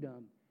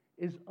kingdom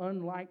is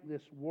unlike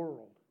this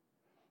world.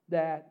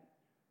 That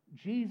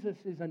Jesus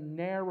is a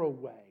narrow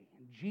way.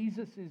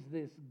 Jesus is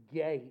this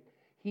gate.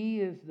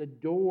 He is the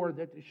door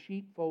that the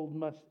sheepfold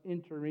must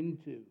enter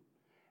into.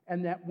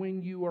 And that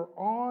when you are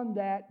on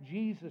that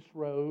Jesus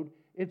road,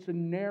 it's a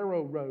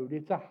narrow road.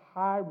 It's a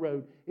high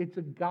road. It's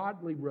a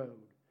godly road.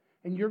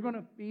 And you're going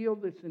to feel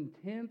this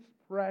intense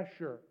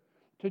pressure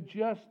to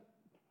just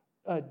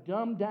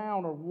dumb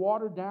down or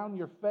water down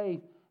your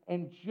faith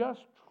and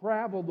just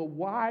travel the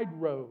wide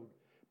road.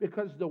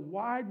 Because the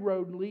wide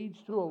road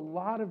leads to a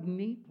lot of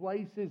neat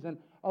places and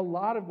a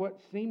lot of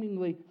what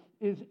seemingly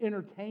is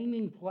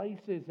entertaining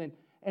places.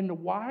 And the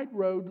wide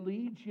road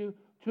leads you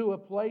to a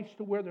place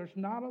to where there's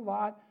not a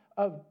lot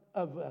of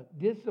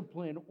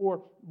discipline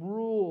or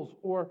rules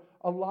or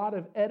a lot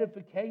of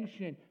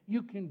edification.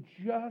 You can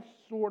just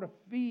sort of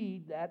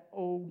feed that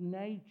old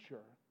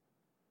nature.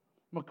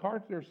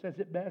 MacArthur says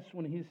it best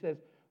when he says,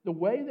 the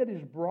way that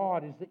is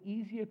broad is the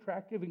easy,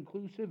 attractive,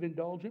 inclusive,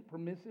 indulgent,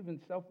 permissive, and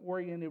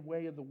self-oriented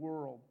way of the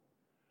world.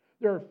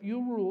 There are few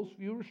rules,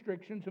 few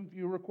restrictions, and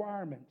few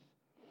requirements.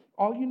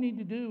 All you need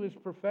to do is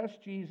profess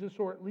Jesus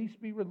or at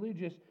least be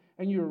religious,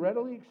 and you're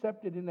readily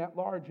accepted in that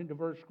large and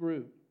diverse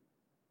group.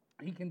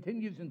 He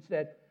continues and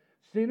said,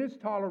 sin is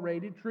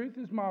tolerated, truth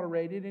is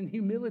moderated, and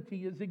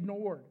humility is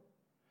ignored.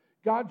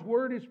 God's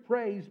word is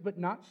praised but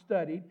not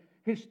studied.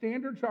 His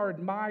standards are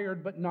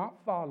admired but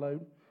not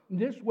followed.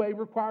 This way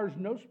requires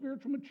no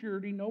spiritual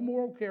maturity, no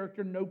moral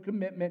character, no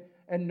commitment,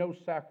 and no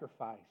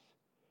sacrifice.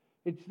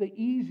 It's the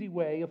easy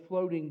way of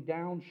floating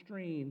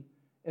downstream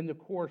in the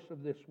course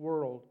of this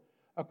world,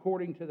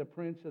 according to the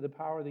prince of the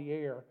power of the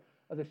air,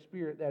 of the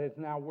spirit that is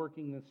now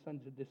working the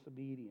sons of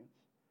disobedience.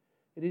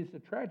 It is the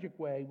tragic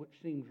way which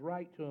seems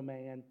right to a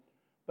man,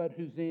 but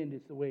whose end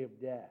is the way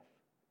of death.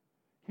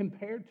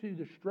 Compared to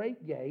the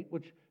straight gate,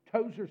 which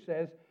Tozer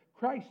says,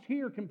 Christ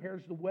here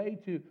compares the way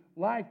to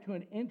life to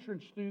an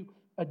entrance through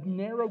a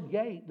narrow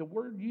gate. The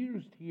word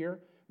used here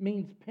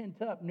means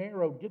pent up,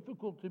 narrow,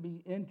 difficult to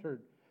be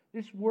entered.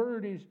 This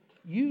word is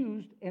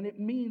used, and it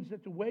means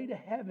that the way to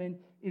heaven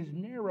is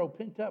narrow,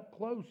 pent up,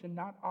 close, and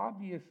not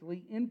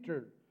obviously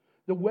entered.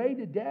 The way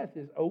to death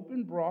is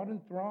open, broad,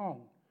 and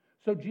thronged.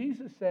 So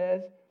Jesus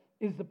says,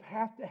 is the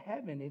path to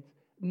heaven. It's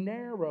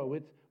narrow.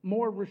 It's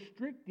more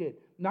restricted.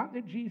 Not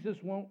that Jesus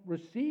won't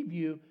receive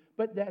you,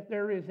 but that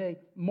there is a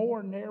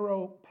more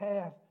narrow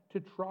path to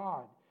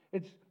trod.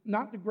 It's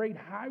not the great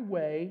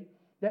highway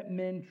that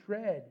men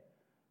tread.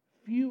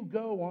 Few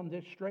go on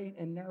this straight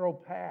and narrow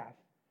path.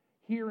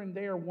 Here and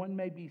there one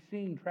may be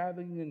seen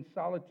traveling in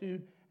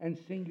solitude and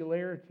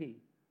singularity.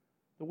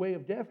 The way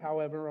of death,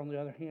 however, on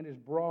the other hand, is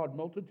broad.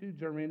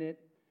 Multitudes are in it.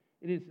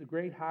 It is the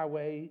great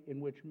highway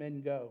in which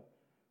men go.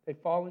 They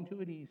fall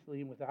into it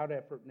easily and without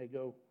effort, and they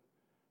go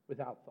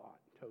without thought,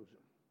 toes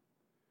them.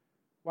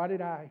 Why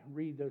did I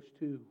read those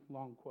two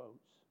long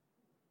quotes?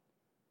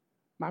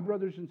 My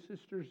brothers and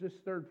sisters, this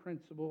third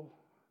principle,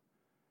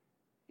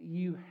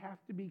 you have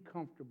to be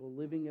comfortable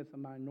living as a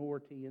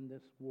minority in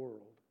this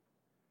world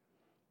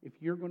if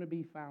you're going to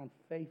be found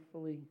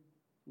faithfully,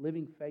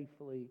 living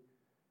faithfully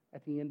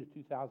at the end of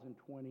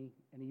 2020,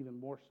 and even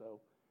more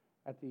so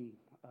at the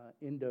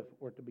end of,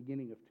 or at the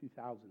beginning of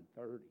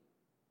 2030.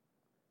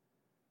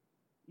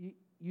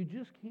 You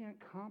just can't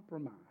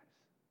compromise,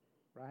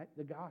 right?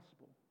 The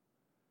gospel.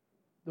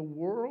 The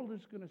world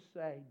is going to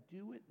say,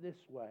 do it this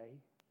way,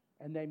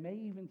 and they may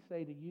even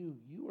say to you,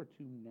 you are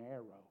too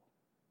narrow.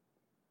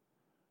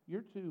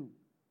 You're too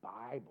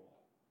Bible.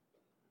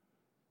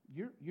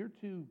 You're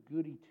too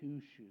goody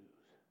two-shoes.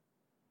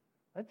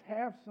 Let's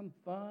have some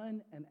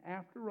fun, and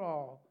after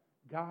all,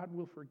 God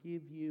will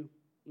forgive you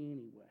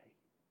anyway.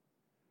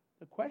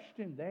 The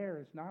question there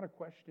is not a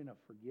question of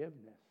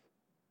forgiveness.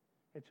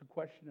 It's a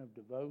question of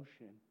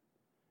devotion.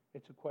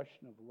 It's a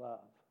question of love.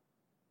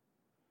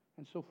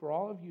 And so for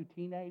all of you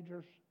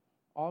teenagers,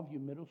 all of you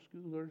middle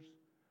schoolers,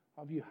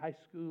 all of you high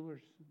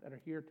schoolers that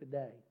are here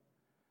today,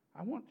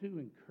 I want to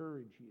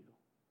encourage you.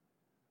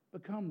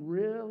 Become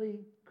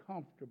really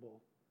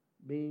comfortable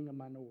being a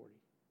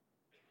minority.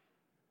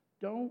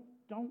 Don't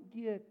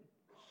get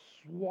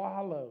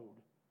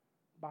swallowed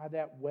by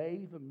that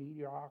wave of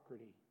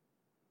mediocrity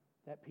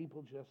that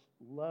people just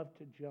love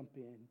to jump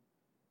in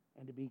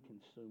and to be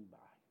consumed by.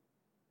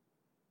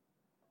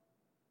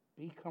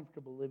 Be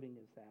comfortable living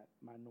as that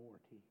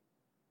minority.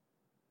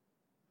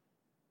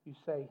 You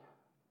say,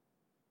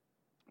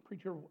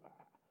 preacher,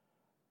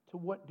 to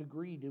what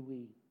degree do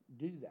we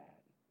do that?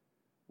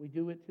 We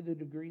do it to the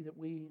degree that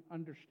we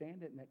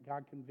understand it and that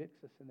God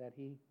convicts us and that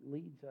He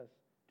leads us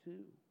to.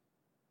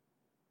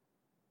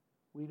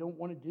 We don't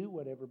want to do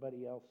what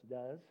everybody else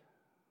does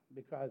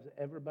because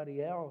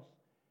everybody else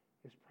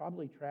is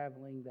probably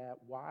traveling that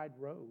wide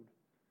road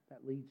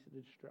that leads to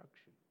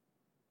destruction.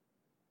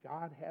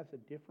 God has a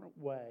different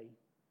way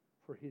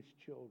for His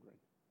children,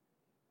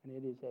 and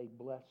it is a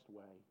blessed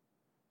way.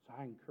 So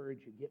I encourage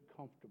you, get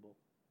comfortable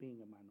being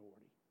a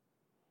minority.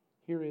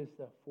 Here is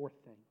the fourth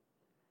thing.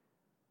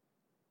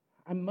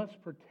 I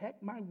must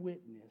protect my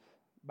witness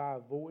by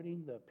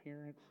avoiding the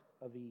appearance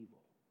of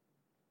evil.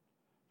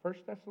 1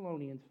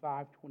 Thessalonians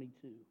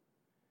 5:22.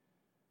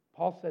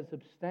 Paul says,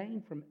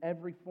 abstain from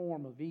every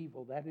form of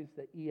evil. That is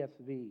the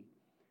ESV.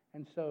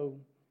 And so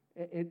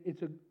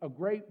it's a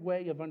great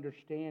way of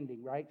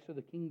understanding, right? So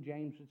the King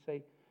James would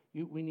say,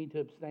 we need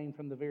to abstain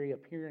from the very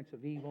appearance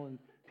of evil. And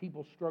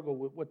people struggle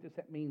with what does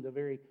that mean, the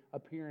very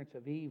appearance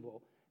of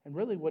evil. And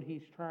really what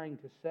he's trying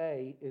to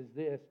say is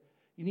this.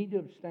 You need to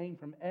abstain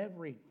from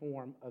every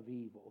form of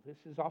evil. This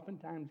is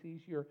oftentimes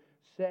easier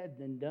said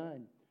than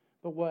done.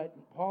 But what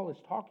Paul is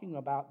talking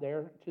about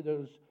there to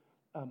those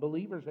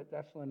believers at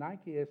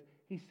Thessalonica is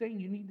he's saying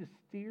you need to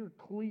steer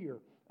clear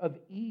of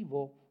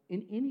evil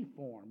in any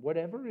form.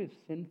 Whatever is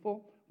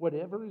sinful,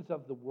 whatever is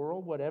of the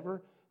world,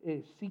 whatever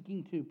is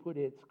seeking to put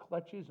its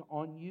clutches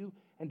on you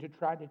and to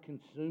try to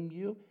consume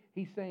you,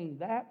 he's saying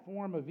that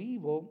form of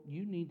evil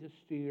you need to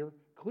steer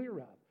clear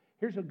of.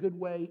 Here's a good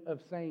way of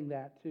saying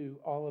that to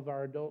all of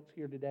our adults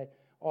here today,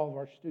 all of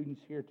our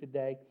students here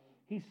today.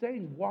 He's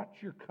saying, watch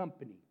your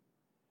company.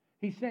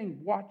 He's saying,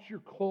 watch your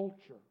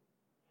culture.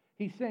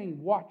 He's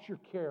saying, watch your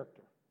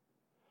character.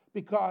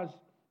 Because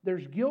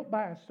there's guilt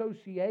by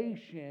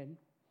association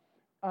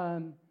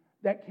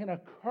that can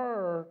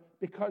occur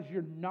because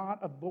you're not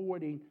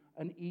avoiding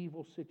an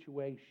evil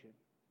situation.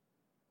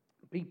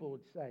 People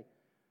would say,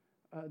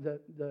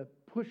 the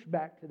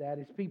pushback to that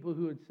is people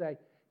who would say,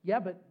 yeah,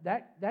 but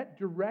that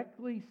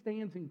directly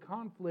stands in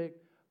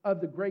conflict of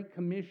the Great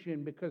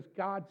Commission because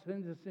God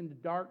sends us into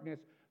darkness,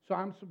 so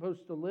I'm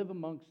supposed to live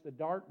amongst the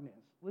darkness.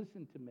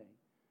 Listen to me.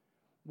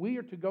 We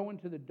are to go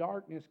into the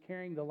darkness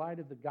carrying the light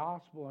of the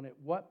gospel, and at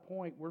what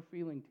point we're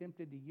feeling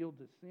tempted to yield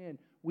to sin,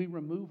 we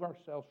remove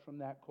ourselves from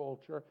that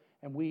culture,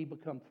 and we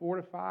become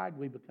fortified,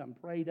 we become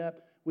prayed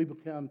up, we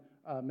become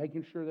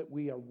making sure that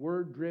we are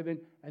word-driven,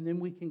 and then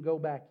we can go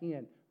back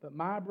in. But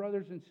my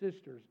brothers and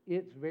sisters,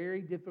 it's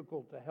very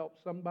difficult to help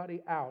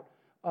somebody out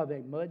of a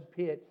mud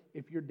pit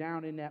if you're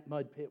down in that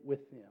mud pit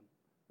with them,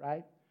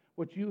 right?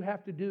 What you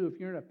have to do if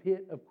you're in a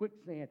pit of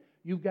quicksand,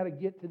 you've got to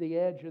get to the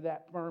edge of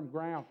that firm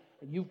ground,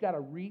 and you've got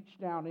to reach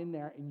down in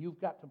there, and you've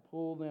got to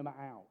pull them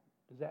out.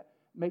 Does that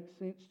make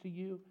sense to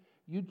you?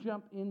 You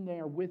jump in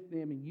there with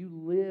them, and you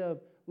live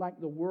like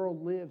the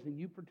world lives, and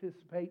you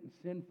participate in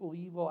sinful,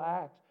 evil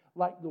acts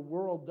like the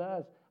world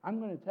does. I'm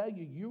going to tell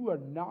you, you are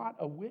not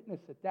a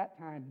witness at that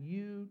time.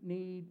 You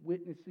need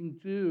witnessing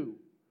too.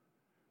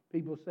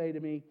 People say to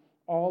me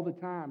all the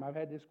time, I've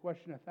had this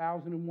question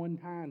 1,001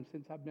 times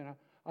since I've been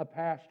a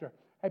pastor.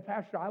 Hey,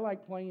 Pastor, I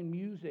like playing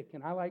music,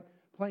 and I like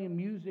playing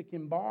music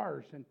in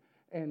bars,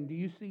 and do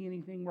you see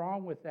anything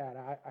wrong with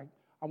that?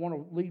 I want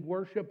to lead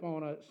worship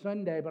on a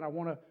Sunday, but I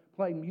want to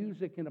play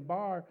music in a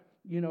bar,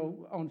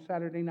 on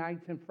Saturday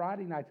nights and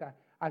Friday nights.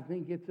 I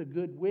think it's a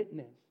good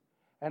witness.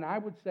 And I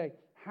would say,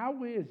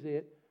 how is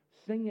it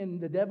singing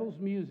the devil's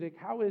music?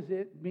 How is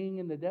it being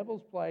in the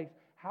devil's place?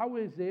 How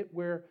is it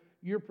where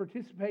you're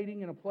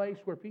participating in a place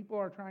where people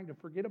are trying to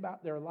forget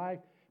about their life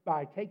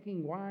by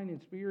taking wine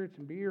and spirits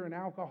and beer and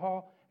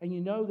alcohol, and you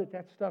know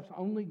that stuff's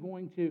only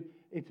going to,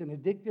 it's an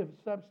addictive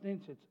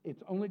substance,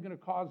 it's only going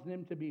to cause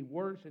them to be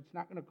worse, it's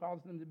not going to cause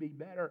them to be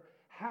better.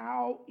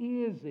 How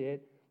is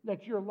it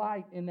that you're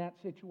light in that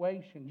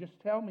situation? Just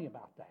tell me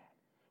about that.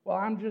 Well,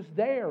 I'm just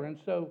there, and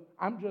so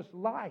I'm just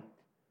light.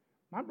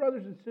 My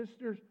brothers and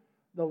sisters,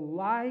 the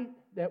light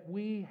that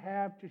we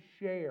have to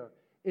share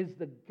is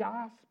the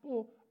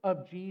gospel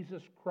of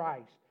Jesus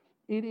Christ.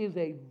 It is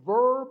a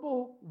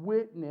verbal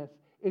witness.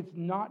 It's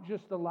not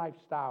just a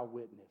lifestyle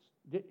witness.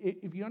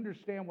 If you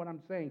understand what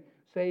I'm saying,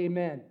 say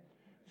amen.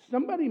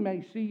 Somebody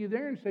may see you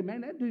there and say,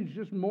 man, that dude's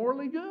just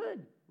morally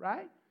good,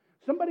 right?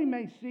 Somebody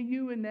may see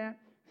you in that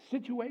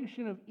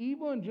situation of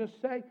evil and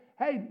just say,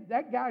 hey,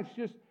 that guy's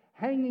just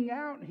hanging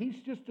out, he's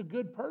just a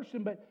good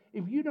person. But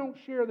if you don't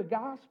share the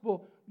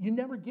gospel, you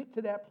never get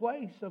to that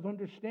place of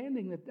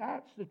understanding that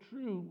that's the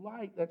true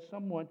light that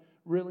someone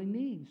really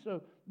needs.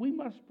 So we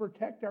must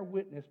protect our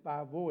witness by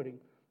avoiding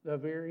the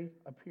very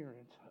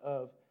appearance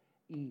of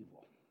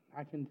evil.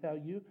 I can tell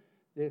you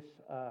this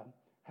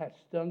has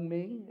stung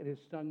me. It has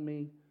stung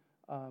me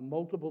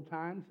multiple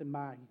times in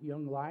my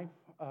young life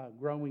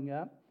growing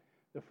up.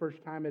 The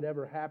first time it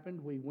ever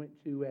happened, we went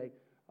to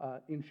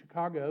in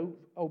Chicago,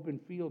 open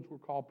fields were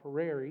called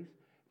prairies,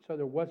 so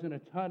there wasn't a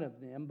ton of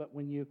them, but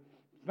when you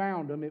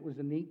found them, it was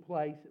a neat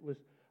place.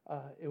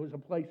 It was a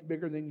place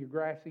bigger than your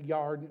grassy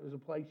yard, and it was a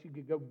place you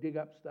could go dig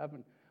up stuff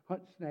and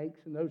hunt snakes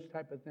and those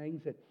type of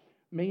things. And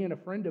me and a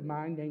friend of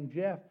mine named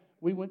Jeff,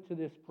 we went to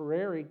this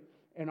prairie,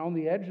 and on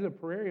the edge of the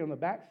prairie, on the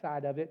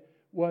backside of it,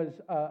 was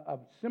a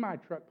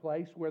semi-truck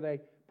place where they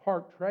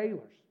parked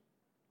trailers.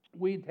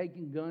 We had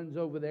taken guns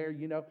over there,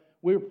 you know.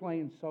 We were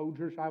playing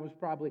soldiers. I was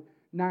probably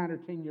 9 or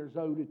 10 years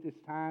old at this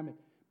time. And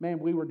man,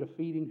 we were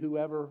defeating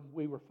whoever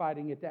we were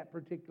fighting at that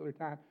particular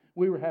time.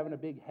 We were having a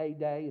big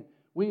heyday. And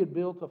we had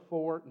built a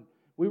fort, and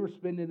we were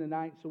spending the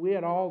night. So we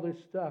had all this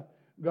stuff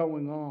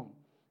going on.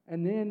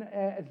 And then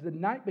as the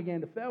night began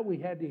to fall, we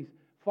had these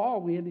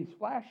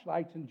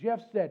flashlights. And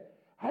Jeff said,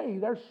 hey,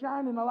 they're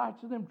shining the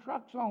lights of them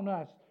trucks on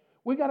us.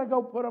 We got to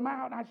go put them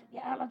out. And I said,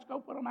 yeah, let's go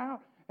put them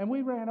out. And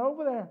we ran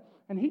over there,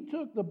 and he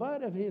took the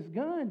butt of his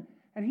gun,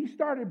 and he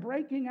started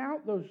breaking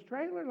out those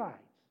trailer lights.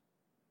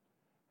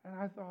 And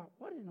I thought,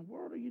 what in the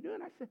world are you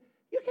doing? I said,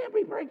 you can't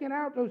be breaking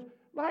out those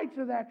lights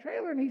of that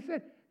trailer. And he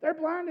said, they're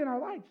blinding our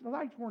lights. The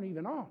lights weren't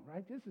even on,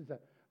 right? This is the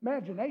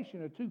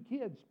imagination of two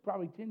kids,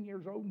 probably 10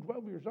 years old and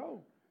 12 years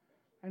old.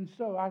 And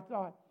so I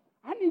thought,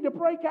 I need to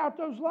break out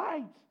those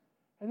lights.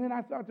 And then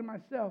I thought to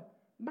myself,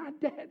 my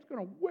dad's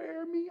going to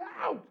wear me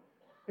out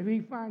if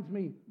he finds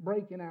me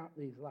breaking out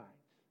these lights.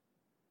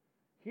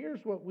 Here's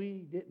what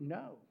we didn't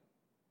know.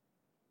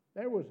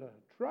 There was a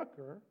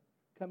trucker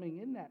coming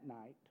in that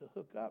night to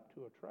hook up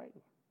to a trailer.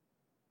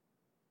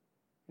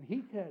 And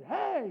he said,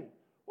 hey,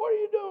 what are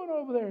you doing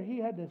over there? He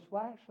had this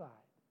flashlight.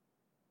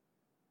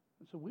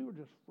 And so we were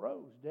just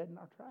froze dead in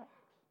our tracks.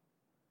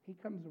 He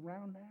comes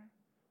around there.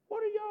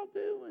 What are y'all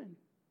doing?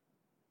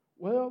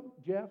 Well,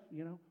 Jeff,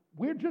 you know,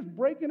 we're just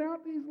breaking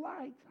out these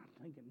lights.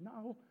 I'm thinking,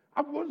 no,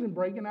 I wasn't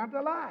breaking out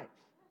the lights.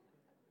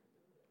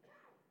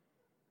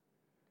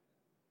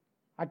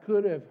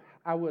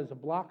 I was a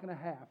block and a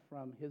half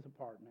from his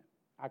apartment.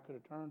 I could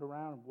have turned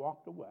around and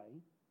walked away.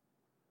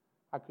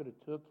 I could have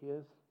took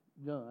his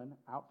gun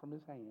out from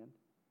his hand.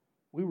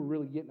 We were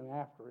really getting him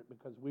after it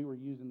because we were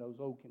using those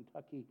old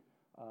Kentucky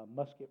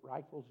musket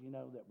rifles, you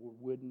know, that were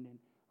wooden and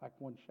like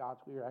one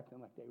shots. We were acting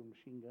like they were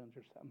machine guns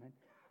or something.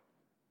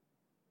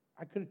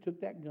 I could have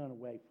took that gun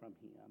away from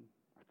him.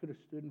 I could have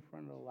stood in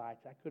front of the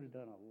lights. I could have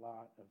done a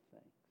lot of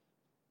things.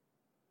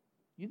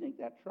 You think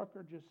that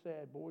trucker just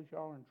said, boys,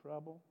 y'all are in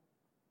trouble?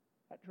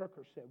 That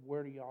trucker said,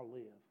 where do y'all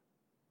live?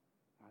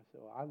 I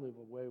said, well, I live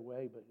way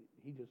away, but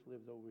he just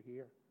lives over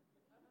here.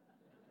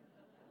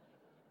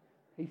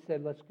 He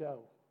said, let's go.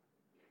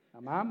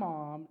 Now, my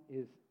mom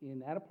is in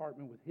that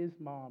apartment with his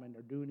mom, and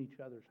they're doing each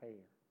other's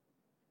hair.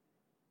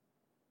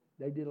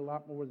 They did a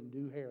lot more than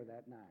do hair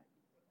that night.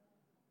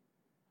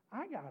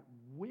 I got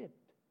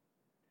whipped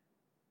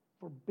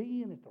for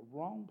being at the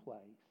wrong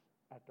place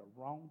at the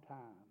wrong time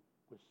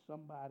with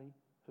somebody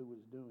who was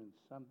doing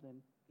something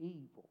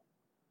evil.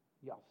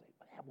 Y'all say,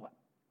 but that what?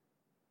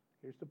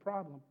 Here's the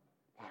problem.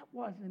 That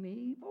wasn't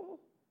evil.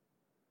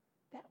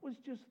 That was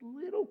just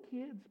little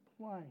kids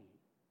playing.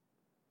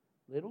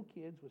 Little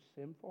kids with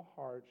sinful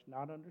hearts,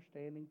 not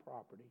understanding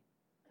property.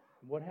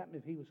 And what happened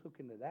if he was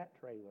hooking to that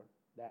trailer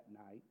that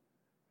night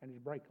and his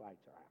brake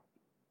lights are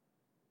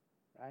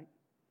out? Right?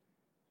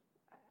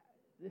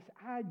 This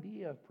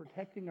idea of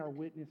protecting our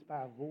witness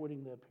by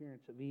avoiding the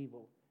appearance of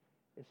evil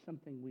is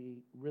something we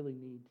really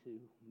need to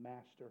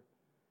master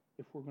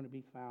if we're going to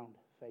be found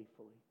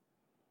faithfully.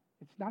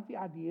 It's not the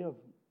idea of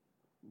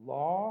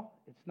law.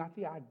 It's not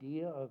the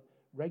idea of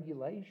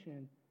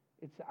regulation.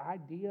 It's the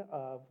idea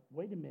of,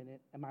 wait a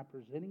minute, am I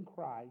presenting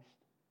Christ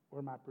or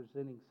am I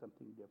presenting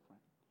something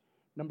different?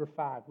 Number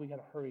 5, we got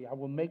to hurry. I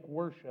will make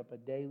worship a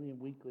daily and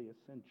weekly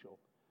essential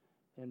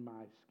in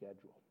my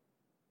schedule.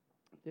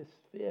 This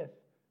 5th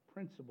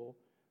principle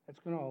that's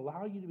going to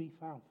allow you to be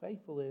found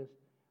faithful is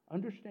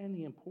understand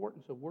the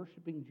importance of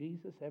worshiping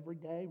Jesus every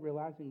day,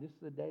 realizing this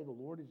is the day the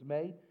Lord has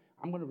made.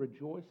 I'm going to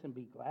rejoice and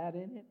be glad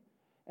in it.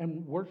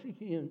 And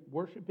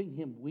worshiping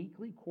Him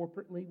weekly,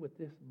 corporately with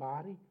this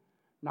body,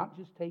 not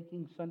just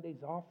taking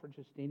Sundays off for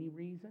just any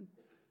reason.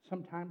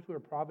 Sometimes we're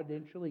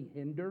providentially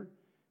hindered.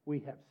 We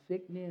have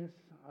sickness.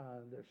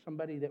 There's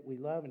somebody that we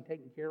love and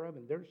taking care of,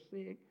 and they're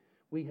sick.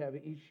 We have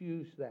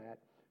issues that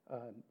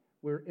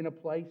we're in a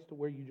place to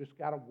where you just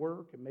got to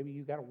work, and maybe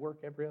you got to work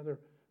every other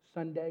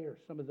Sunday, or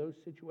some of those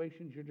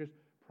situations you're just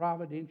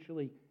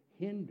providentially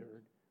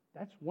hindered.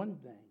 That's one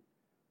thing.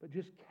 But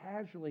just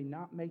casually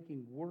not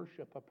making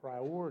worship a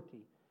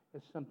priority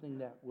is something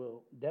that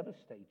will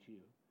devastate you.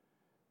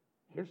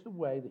 Here's the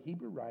way the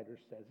Hebrew writer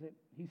says it.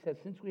 He says,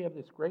 since we have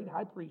this great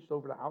high priest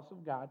over the house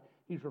of God,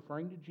 he's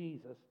referring to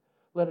Jesus,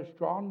 let us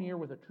draw near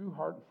with a true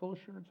heart and full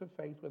assurance of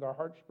faith, with our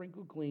hearts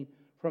sprinkled clean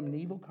from an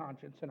evil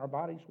conscience and our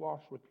bodies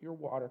washed with pure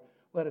water.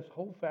 Let us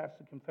hold fast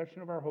the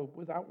confession of our hope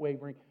without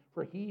wavering,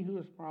 for he who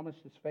has promised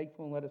is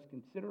faithful, and let us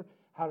consider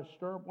how to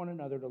stir up one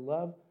another to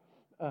love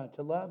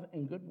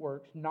and good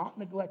works, not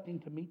neglecting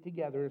to meet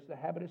together as the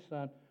habit of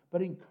some,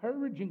 but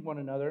encouraging one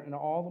another, and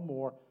all the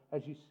more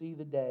as you see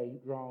the day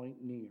drawing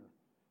near.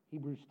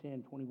 Hebrews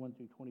 10, 21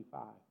 through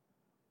 25.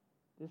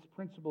 This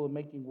principle of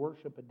making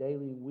worship a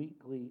daily and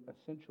weekly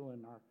essential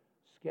in our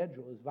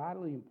schedule is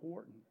vitally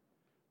important.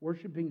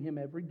 Worshiping Him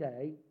every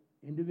day,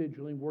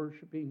 individually,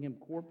 worshiping Him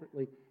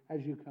corporately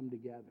as you come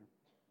together.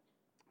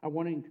 I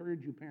want to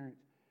encourage you, parents,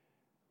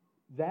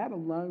 that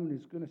alone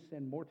is going to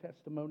send more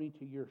testimony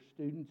to your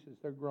students as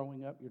they're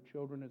growing up, your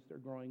children as they're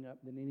growing up,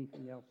 than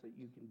anything else that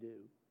you can do.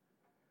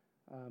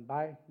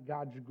 By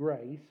God's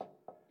grace,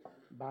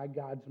 by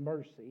God's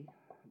mercy,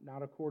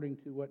 not according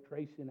to what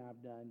Tracy and I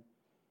have done,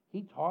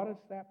 He taught us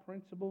that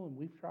principle, and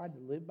we've tried to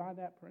live by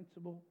that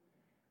principle.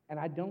 And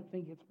I don't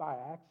think it's by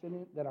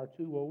accident that our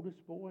 2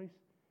 oldest boys,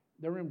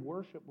 they're in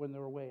worship when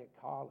they're away at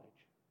college,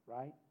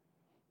 right?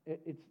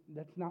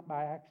 That's not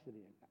by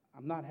accident.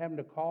 I'm not having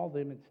to call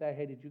them and say,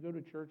 hey, did you go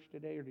to church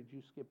today, or did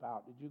you skip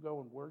out? Did you go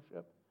and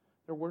worship?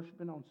 They're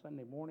worshiping on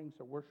Sunday mornings.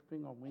 They're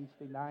worshiping on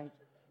Wednesday nights.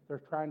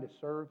 They're trying to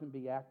serve and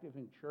be active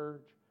in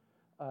church.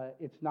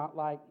 It's not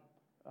like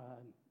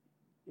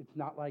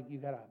you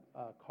got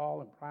to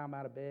call and pry them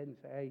out of bed and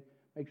say, hey,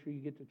 make sure you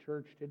get to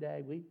church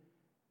today.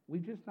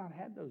 We've just not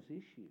had those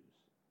issues.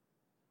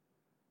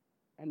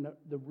 And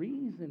the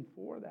reason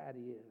for that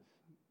is,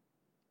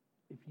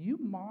 if you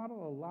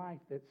model a life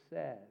that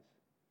says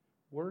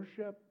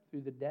worship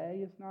through the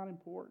day is not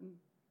important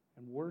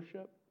and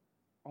worship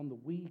on the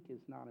week is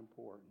not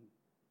important,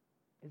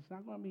 it's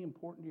not going to be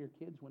important to your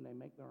kids when they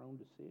make their own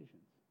decisions.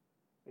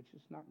 It's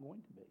just not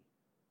going to be.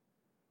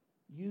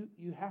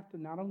 You have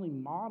to not only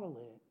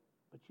model it,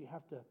 but you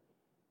have to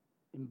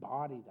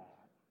embody that.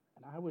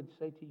 And I would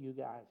say to you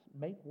guys,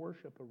 make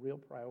worship a real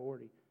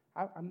priority.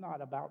 I'm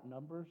not about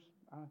numbers.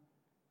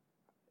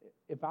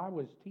 If I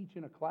was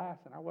teaching a class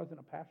and I wasn't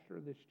a pastor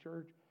of this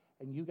church,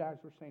 and you guys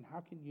were saying,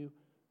 how can you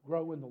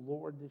grow in the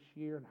Lord this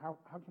year, and how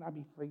can I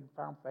be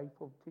found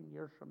faithful 10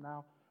 years from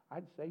now,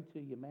 I'd say to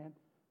you, man,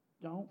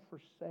 don't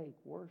forsake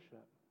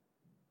worship.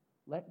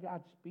 Let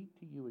God speak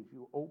to you as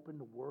you open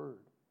the Word.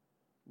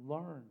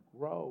 Learn,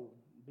 grow,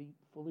 be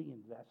fully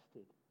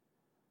invested.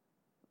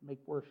 Make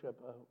worship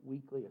a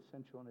weekly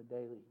essential and a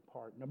daily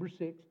part. Number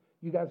 6,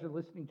 you guys are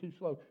listening too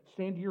slow.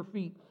 Stand to your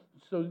feet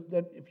so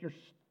that if you're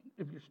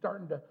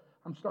starting to,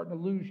 I'm starting to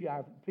lose you,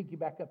 I'll pick you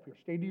back up here.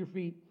 Stay to your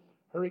feet.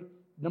 Hurry.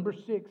 Number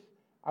 6,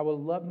 I will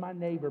love my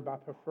neighbor by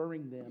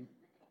preferring them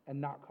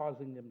and not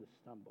causing them to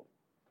stumble.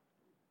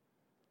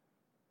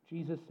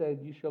 Jesus said,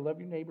 you shall love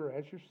your neighbor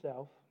as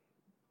yourself.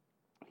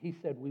 He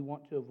said we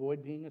want to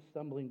avoid being a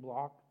stumbling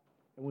block,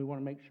 and we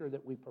want to make sure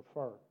that we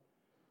prefer.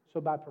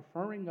 So by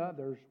preferring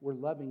others, we're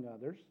loving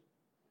others.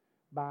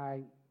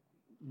 By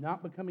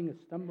not becoming a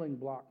stumbling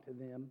block to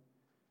them,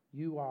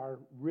 you are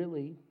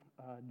really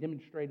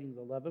demonstrating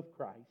the love of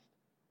Christ.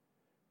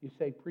 You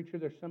say, preacher,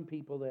 there's some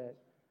people that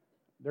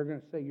they're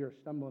going to say you're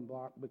a stumbling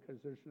block because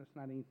there's just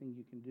not anything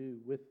you can do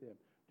with them.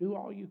 Do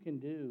all you can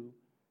do.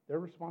 They're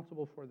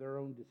responsible for their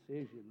own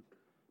decisions.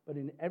 But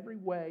in every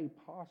way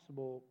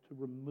possible to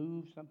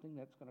remove something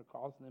that's going to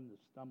cause them to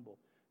stumble,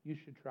 you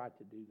should try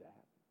to do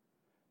that.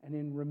 And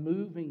in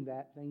removing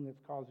that thing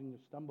that's causing you to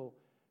stumble,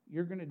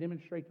 you're going to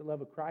demonstrate the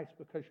love of Christ,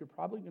 because you're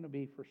probably going to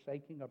be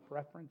forsaking a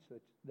preference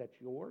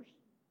that's yours.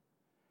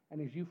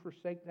 And as you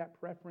forsake that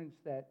preference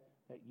that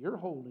you're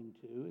holding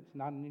to, it's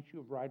not an issue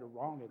of right or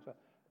wrong, it's an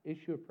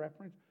issue of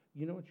preference.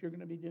 You know what you're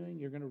going to be doing?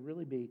 You're going to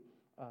really be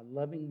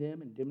loving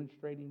them and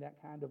demonstrating that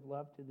kind of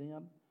love to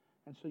them.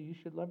 And so you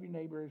should love your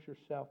neighbor as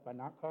yourself by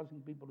not causing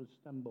people to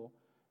stumble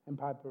and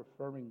by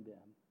preferring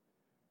them.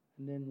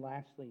 And then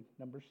lastly,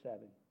 number 7,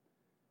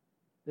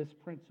 this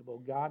principle,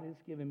 God has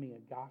given me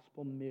a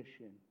gospel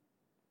mission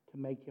to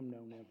make Him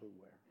known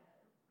everywhere.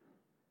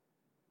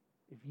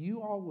 If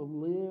you all will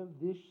live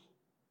this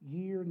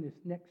year and this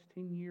next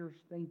 10 years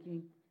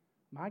thinking,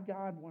 my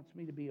God wants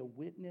me to be a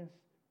witness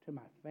to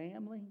my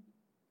family,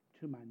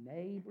 to my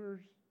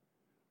neighbors,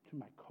 to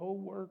my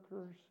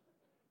co-workers,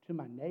 to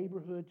my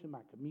neighborhood, to my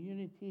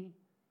community,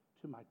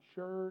 to my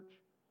church,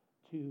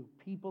 to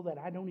people that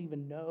I don't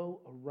even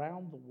know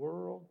around the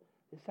world.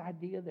 This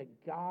idea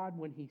that God,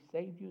 when He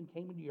saved you and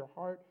came into your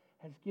heart,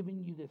 has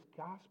given you this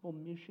gospel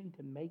mission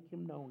to make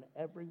Him known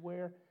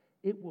everywhere.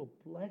 It will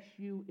bless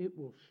you. It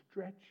will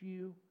stretch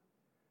you.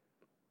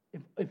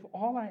 If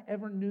all I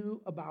ever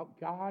knew about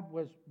God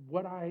was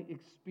what I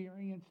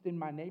experienced in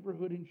my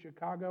neighborhood in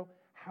Chicago,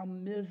 how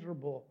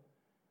miserable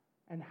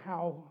and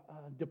how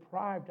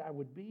deprived I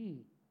would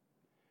be.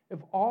 If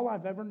all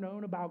I've ever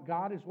known about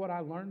God is what I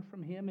learned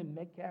from Him in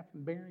Metcalf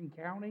and Barron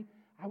County,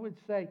 I would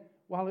say,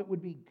 while it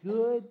would be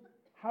good,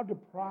 how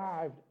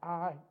deprived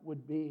I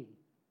would be.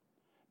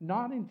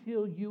 Not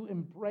until you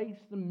embrace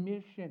the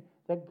mission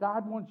that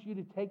God wants you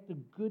to take the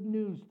good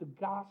news, the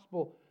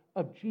gospel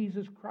of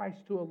Jesus Christ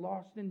to a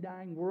lost and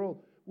dying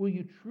world, will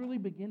you truly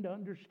begin to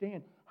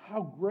understand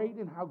how great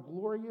and how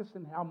glorious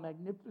and how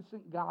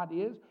magnificent God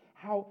is,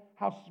 how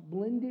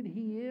splendid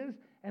He is,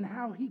 and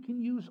how He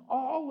can use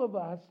all of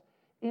us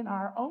in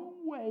our own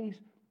ways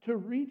to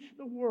reach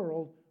the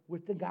world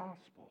with the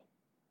gospel.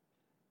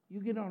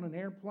 You get on an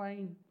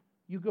airplane,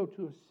 you go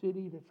to a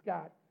city that's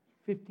got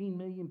 15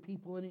 million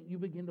people in it, you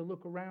begin to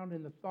look around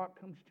and the thought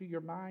comes to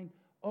your mind,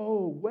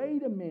 oh,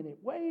 wait a minute.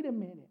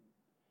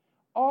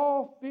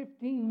 All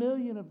 15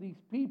 million of these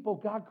people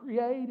God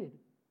created.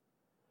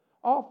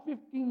 All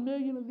 15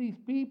 million of these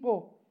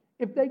people,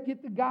 if they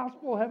get the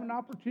gospel, have an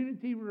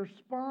opportunity to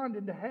respond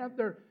and to have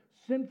their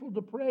sinful,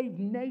 depraved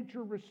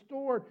nature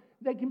restored.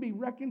 They can be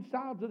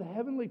reconciled to the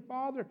Heavenly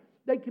Father.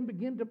 They can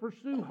begin to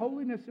pursue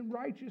holiness and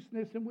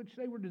righteousness in which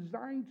they were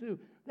designed to.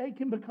 They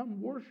can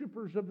become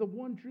worshipers of the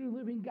one true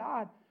living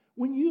God.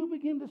 When you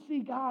begin to see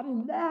God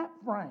in that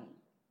frame,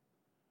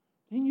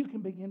 then you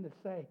can begin to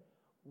say,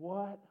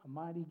 what a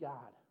mighty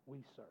God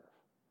we serve.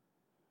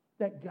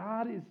 That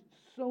God is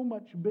so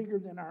much bigger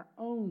than our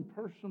own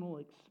personal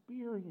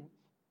experience.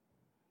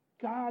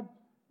 God,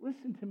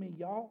 listen to me,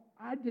 y'all.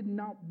 I did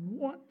not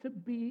want to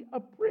be a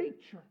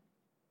preacher.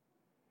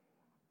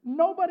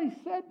 Nobody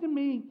said to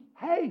me,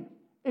 hey,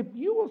 if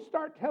you will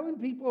start telling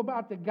people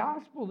about the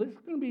gospel, this is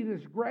going to be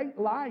this great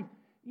life.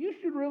 You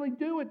should really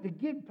do it. The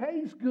gig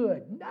pays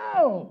good.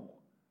 No.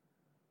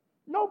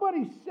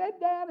 Nobody said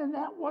that, and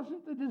that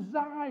wasn't the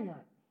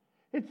desire.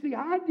 It's the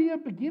idea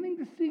of beginning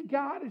to see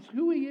God as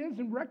who He is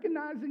and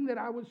recognizing that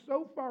I was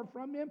so far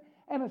from Him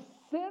and a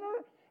sinner,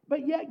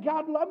 but yet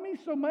God loved me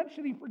so much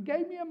that He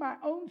forgave me of my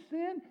own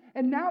sin.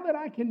 And now that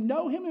I can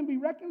know Him and be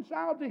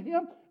reconciled to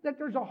Him, that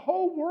there's a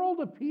whole world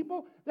of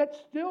people that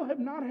still have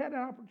not had an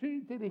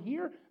opportunity to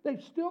hear.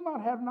 They've still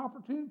not had an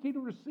opportunity to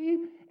receive.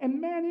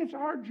 And man, it's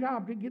our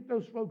job to get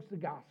those folks the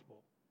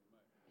gospel.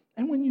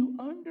 And when you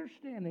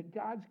understand that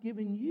God's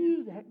given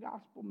you that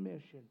gospel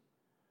mission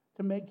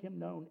to make Him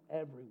known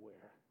everywhere,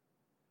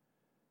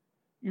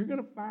 you're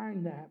going to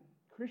find that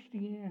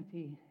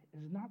Christianity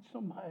is not so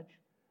much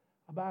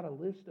about a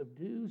list of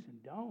do's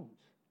and don'ts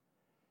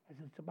as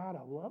it's about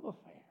a love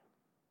affair.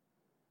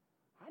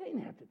 I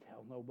didn't have to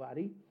tell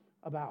nobody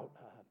about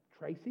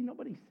Tracy.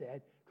 Nobody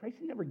said,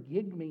 Tracy never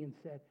gigged me and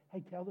said,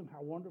 hey, tell them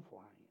how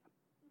wonderful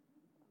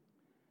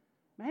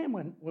I am.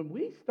 Man, when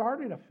we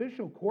started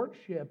official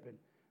courtship, and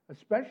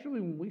especially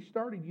when we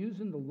started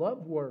using the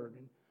love word,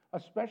 and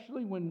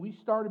especially when we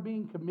started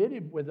being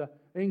committed with an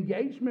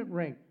engagement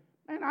ring,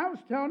 man, I was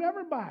telling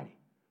everybody,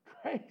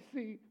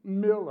 Tracy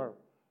Miller,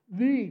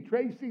 the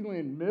Tracy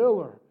Lynn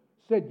Miller,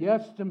 said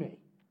yes to me.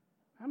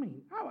 I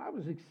mean, I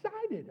was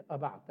excited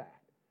about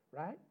that,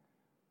 right?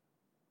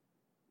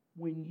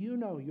 When you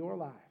know your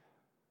life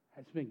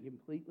has been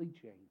completely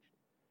changed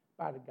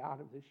by the God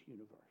of this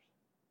universe,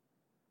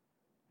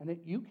 and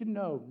that you can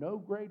know no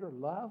greater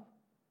love,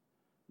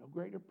 no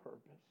greater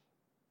purpose,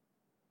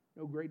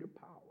 no greater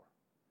power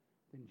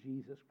than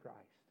Jesus Christ,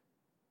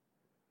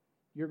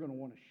 you're going to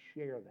want to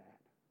share that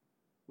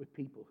with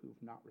people who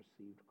have not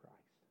received Christ.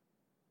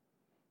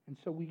 And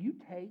so will you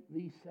take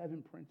these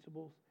 7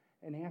 principles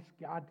and ask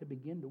God to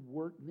begin to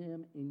work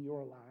them in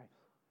your lives?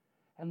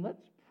 And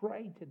let's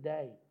pray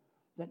today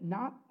that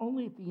not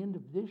only at the end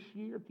of this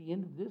year, at the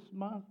end of this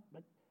month,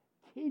 but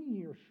 10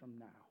 years from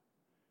now,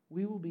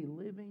 we will be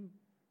living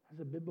as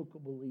a biblical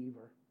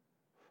believer,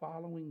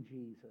 following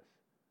Jesus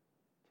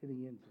to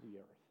the ends of the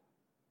earth.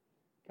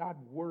 God,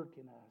 work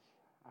in us,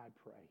 I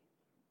pray.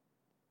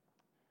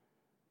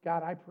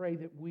 God, I pray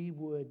that we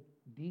would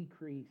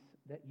decrease,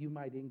 that you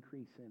might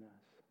increase in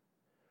us.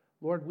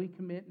 Lord, we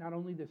commit not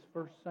only this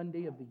first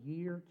Sunday of the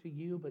year to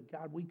you, but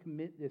God, we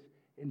commit this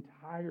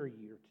entire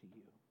year to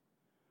you.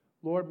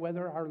 Lord,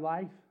 whether our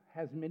life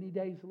has many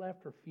days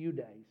left or few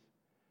days,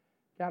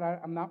 God,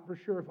 I'm not for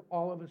sure if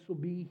all of us will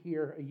be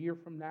here a year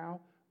from now,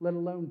 let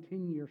alone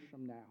 10 years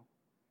from now.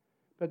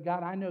 But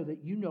God, I know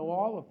that you know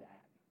all of that.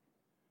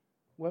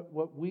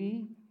 What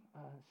we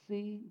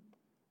see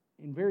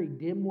in very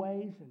dim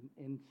ways, and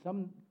in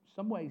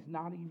some ways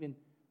not even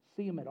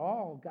see them at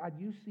all, God,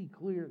 you see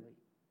clearly.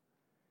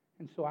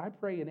 And so I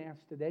pray and ask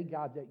today,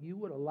 God, that you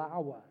would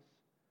allow us,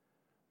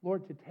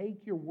 Lord, to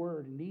take your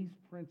word and these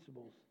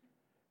principles,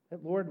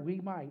 that, Lord,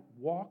 we might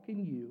walk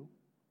in you,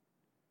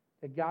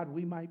 that, God,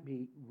 we might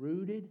be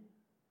rooted,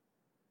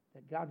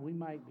 that, God, we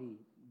might be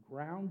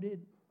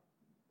grounded,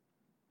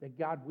 that,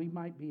 God, we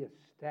might be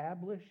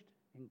established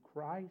in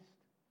Christ,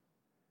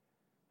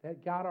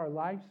 that, God, our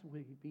lives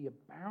would be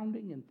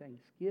abounding in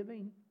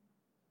thanksgiving,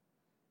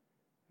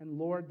 and,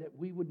 Lord, that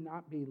we would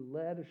not be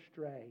led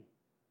astray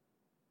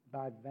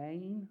by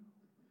vain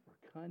or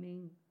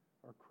cunning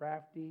or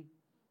crafty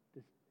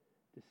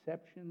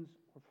deceptions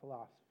or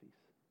philosophies.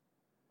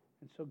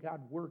 And so, God,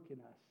 work in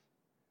us.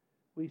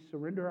 We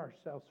surrender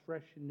ourselves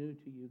fresh and new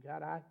to you.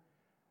 God,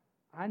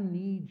 I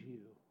need you.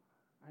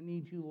 I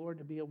need you, Lord,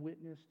 to be a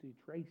witness to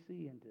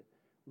Tracy and to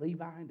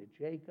Levi and to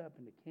Jacob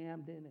and to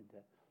Camden and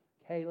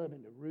to Caleb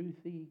and to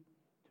Ruthie,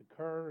 to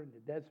Kerr and to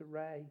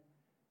Desiree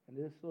and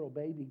to this little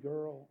baby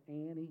girl,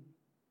 Annie.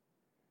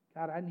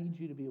 God, I need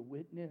you to be a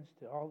witness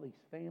to all these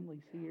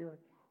families here,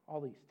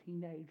 all these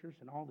teenagers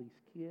and all these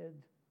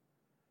kids.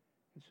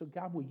 And so,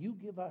 God, will you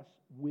give us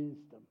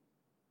wisdom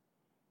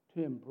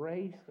to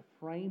embrace the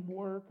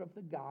framework of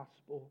the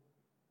gospel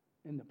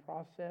in the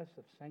process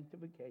of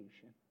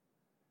sanctification,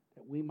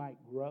 that we might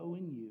grow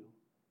in you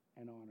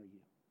and honor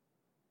you.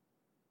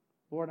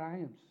 Lord, I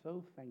am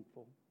so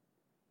thankful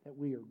that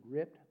we are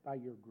gripped by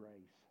your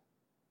grace.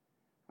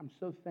 I'm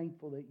so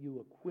thankful that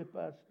you equip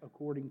us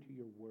according to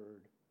your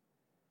word.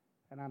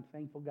 And I'm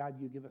thankful, God,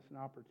 you give us an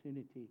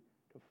opportunity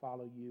to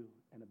follow you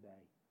and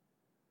obey.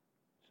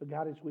 So,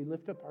 God, as we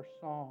lift up our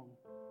song,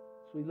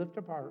 as we lift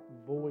up our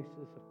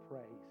voices of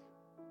praise,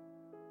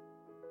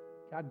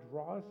 God,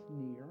 draw us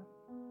near.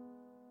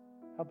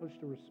 Help us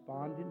to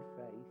respond in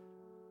faith.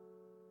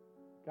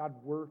 God,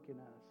 work in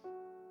us.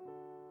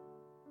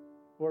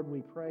 Lord,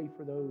 we pray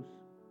for those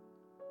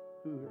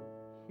who are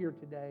here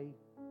today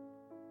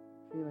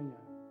feeling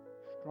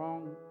a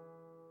strong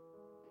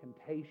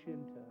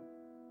temptation to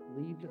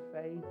leave the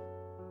faith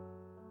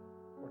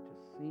or to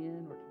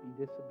sin or to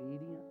be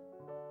disobedient.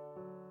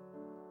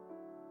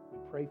 We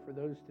pray for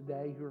those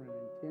today who are in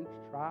intense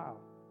trial.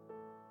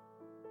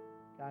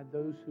 God,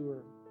 those who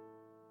are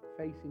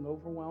facing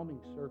overwhelming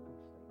circumstances.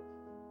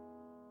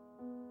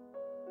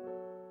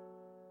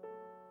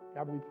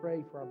 God, we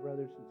pray for our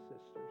brothers and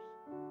sisters.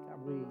 God,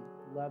 we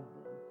love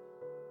them.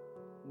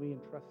 We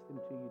entrust them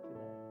to you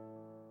today.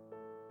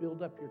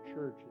 Build up your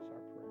church is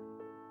our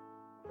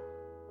prayer.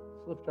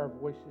 Let's lift our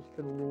voices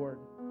to the Lord.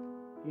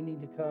 If you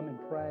need to come and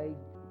pray,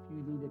 if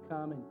you need to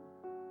come and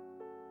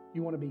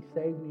you want to be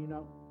saved and you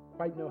don't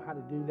quite know how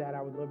to do that,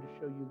 I would love to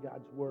show you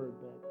God's word.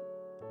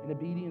 But in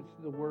obedience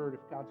to the word, if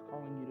God's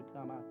calling you to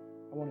come, I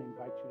want to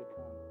invite you to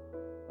come.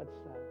 Let's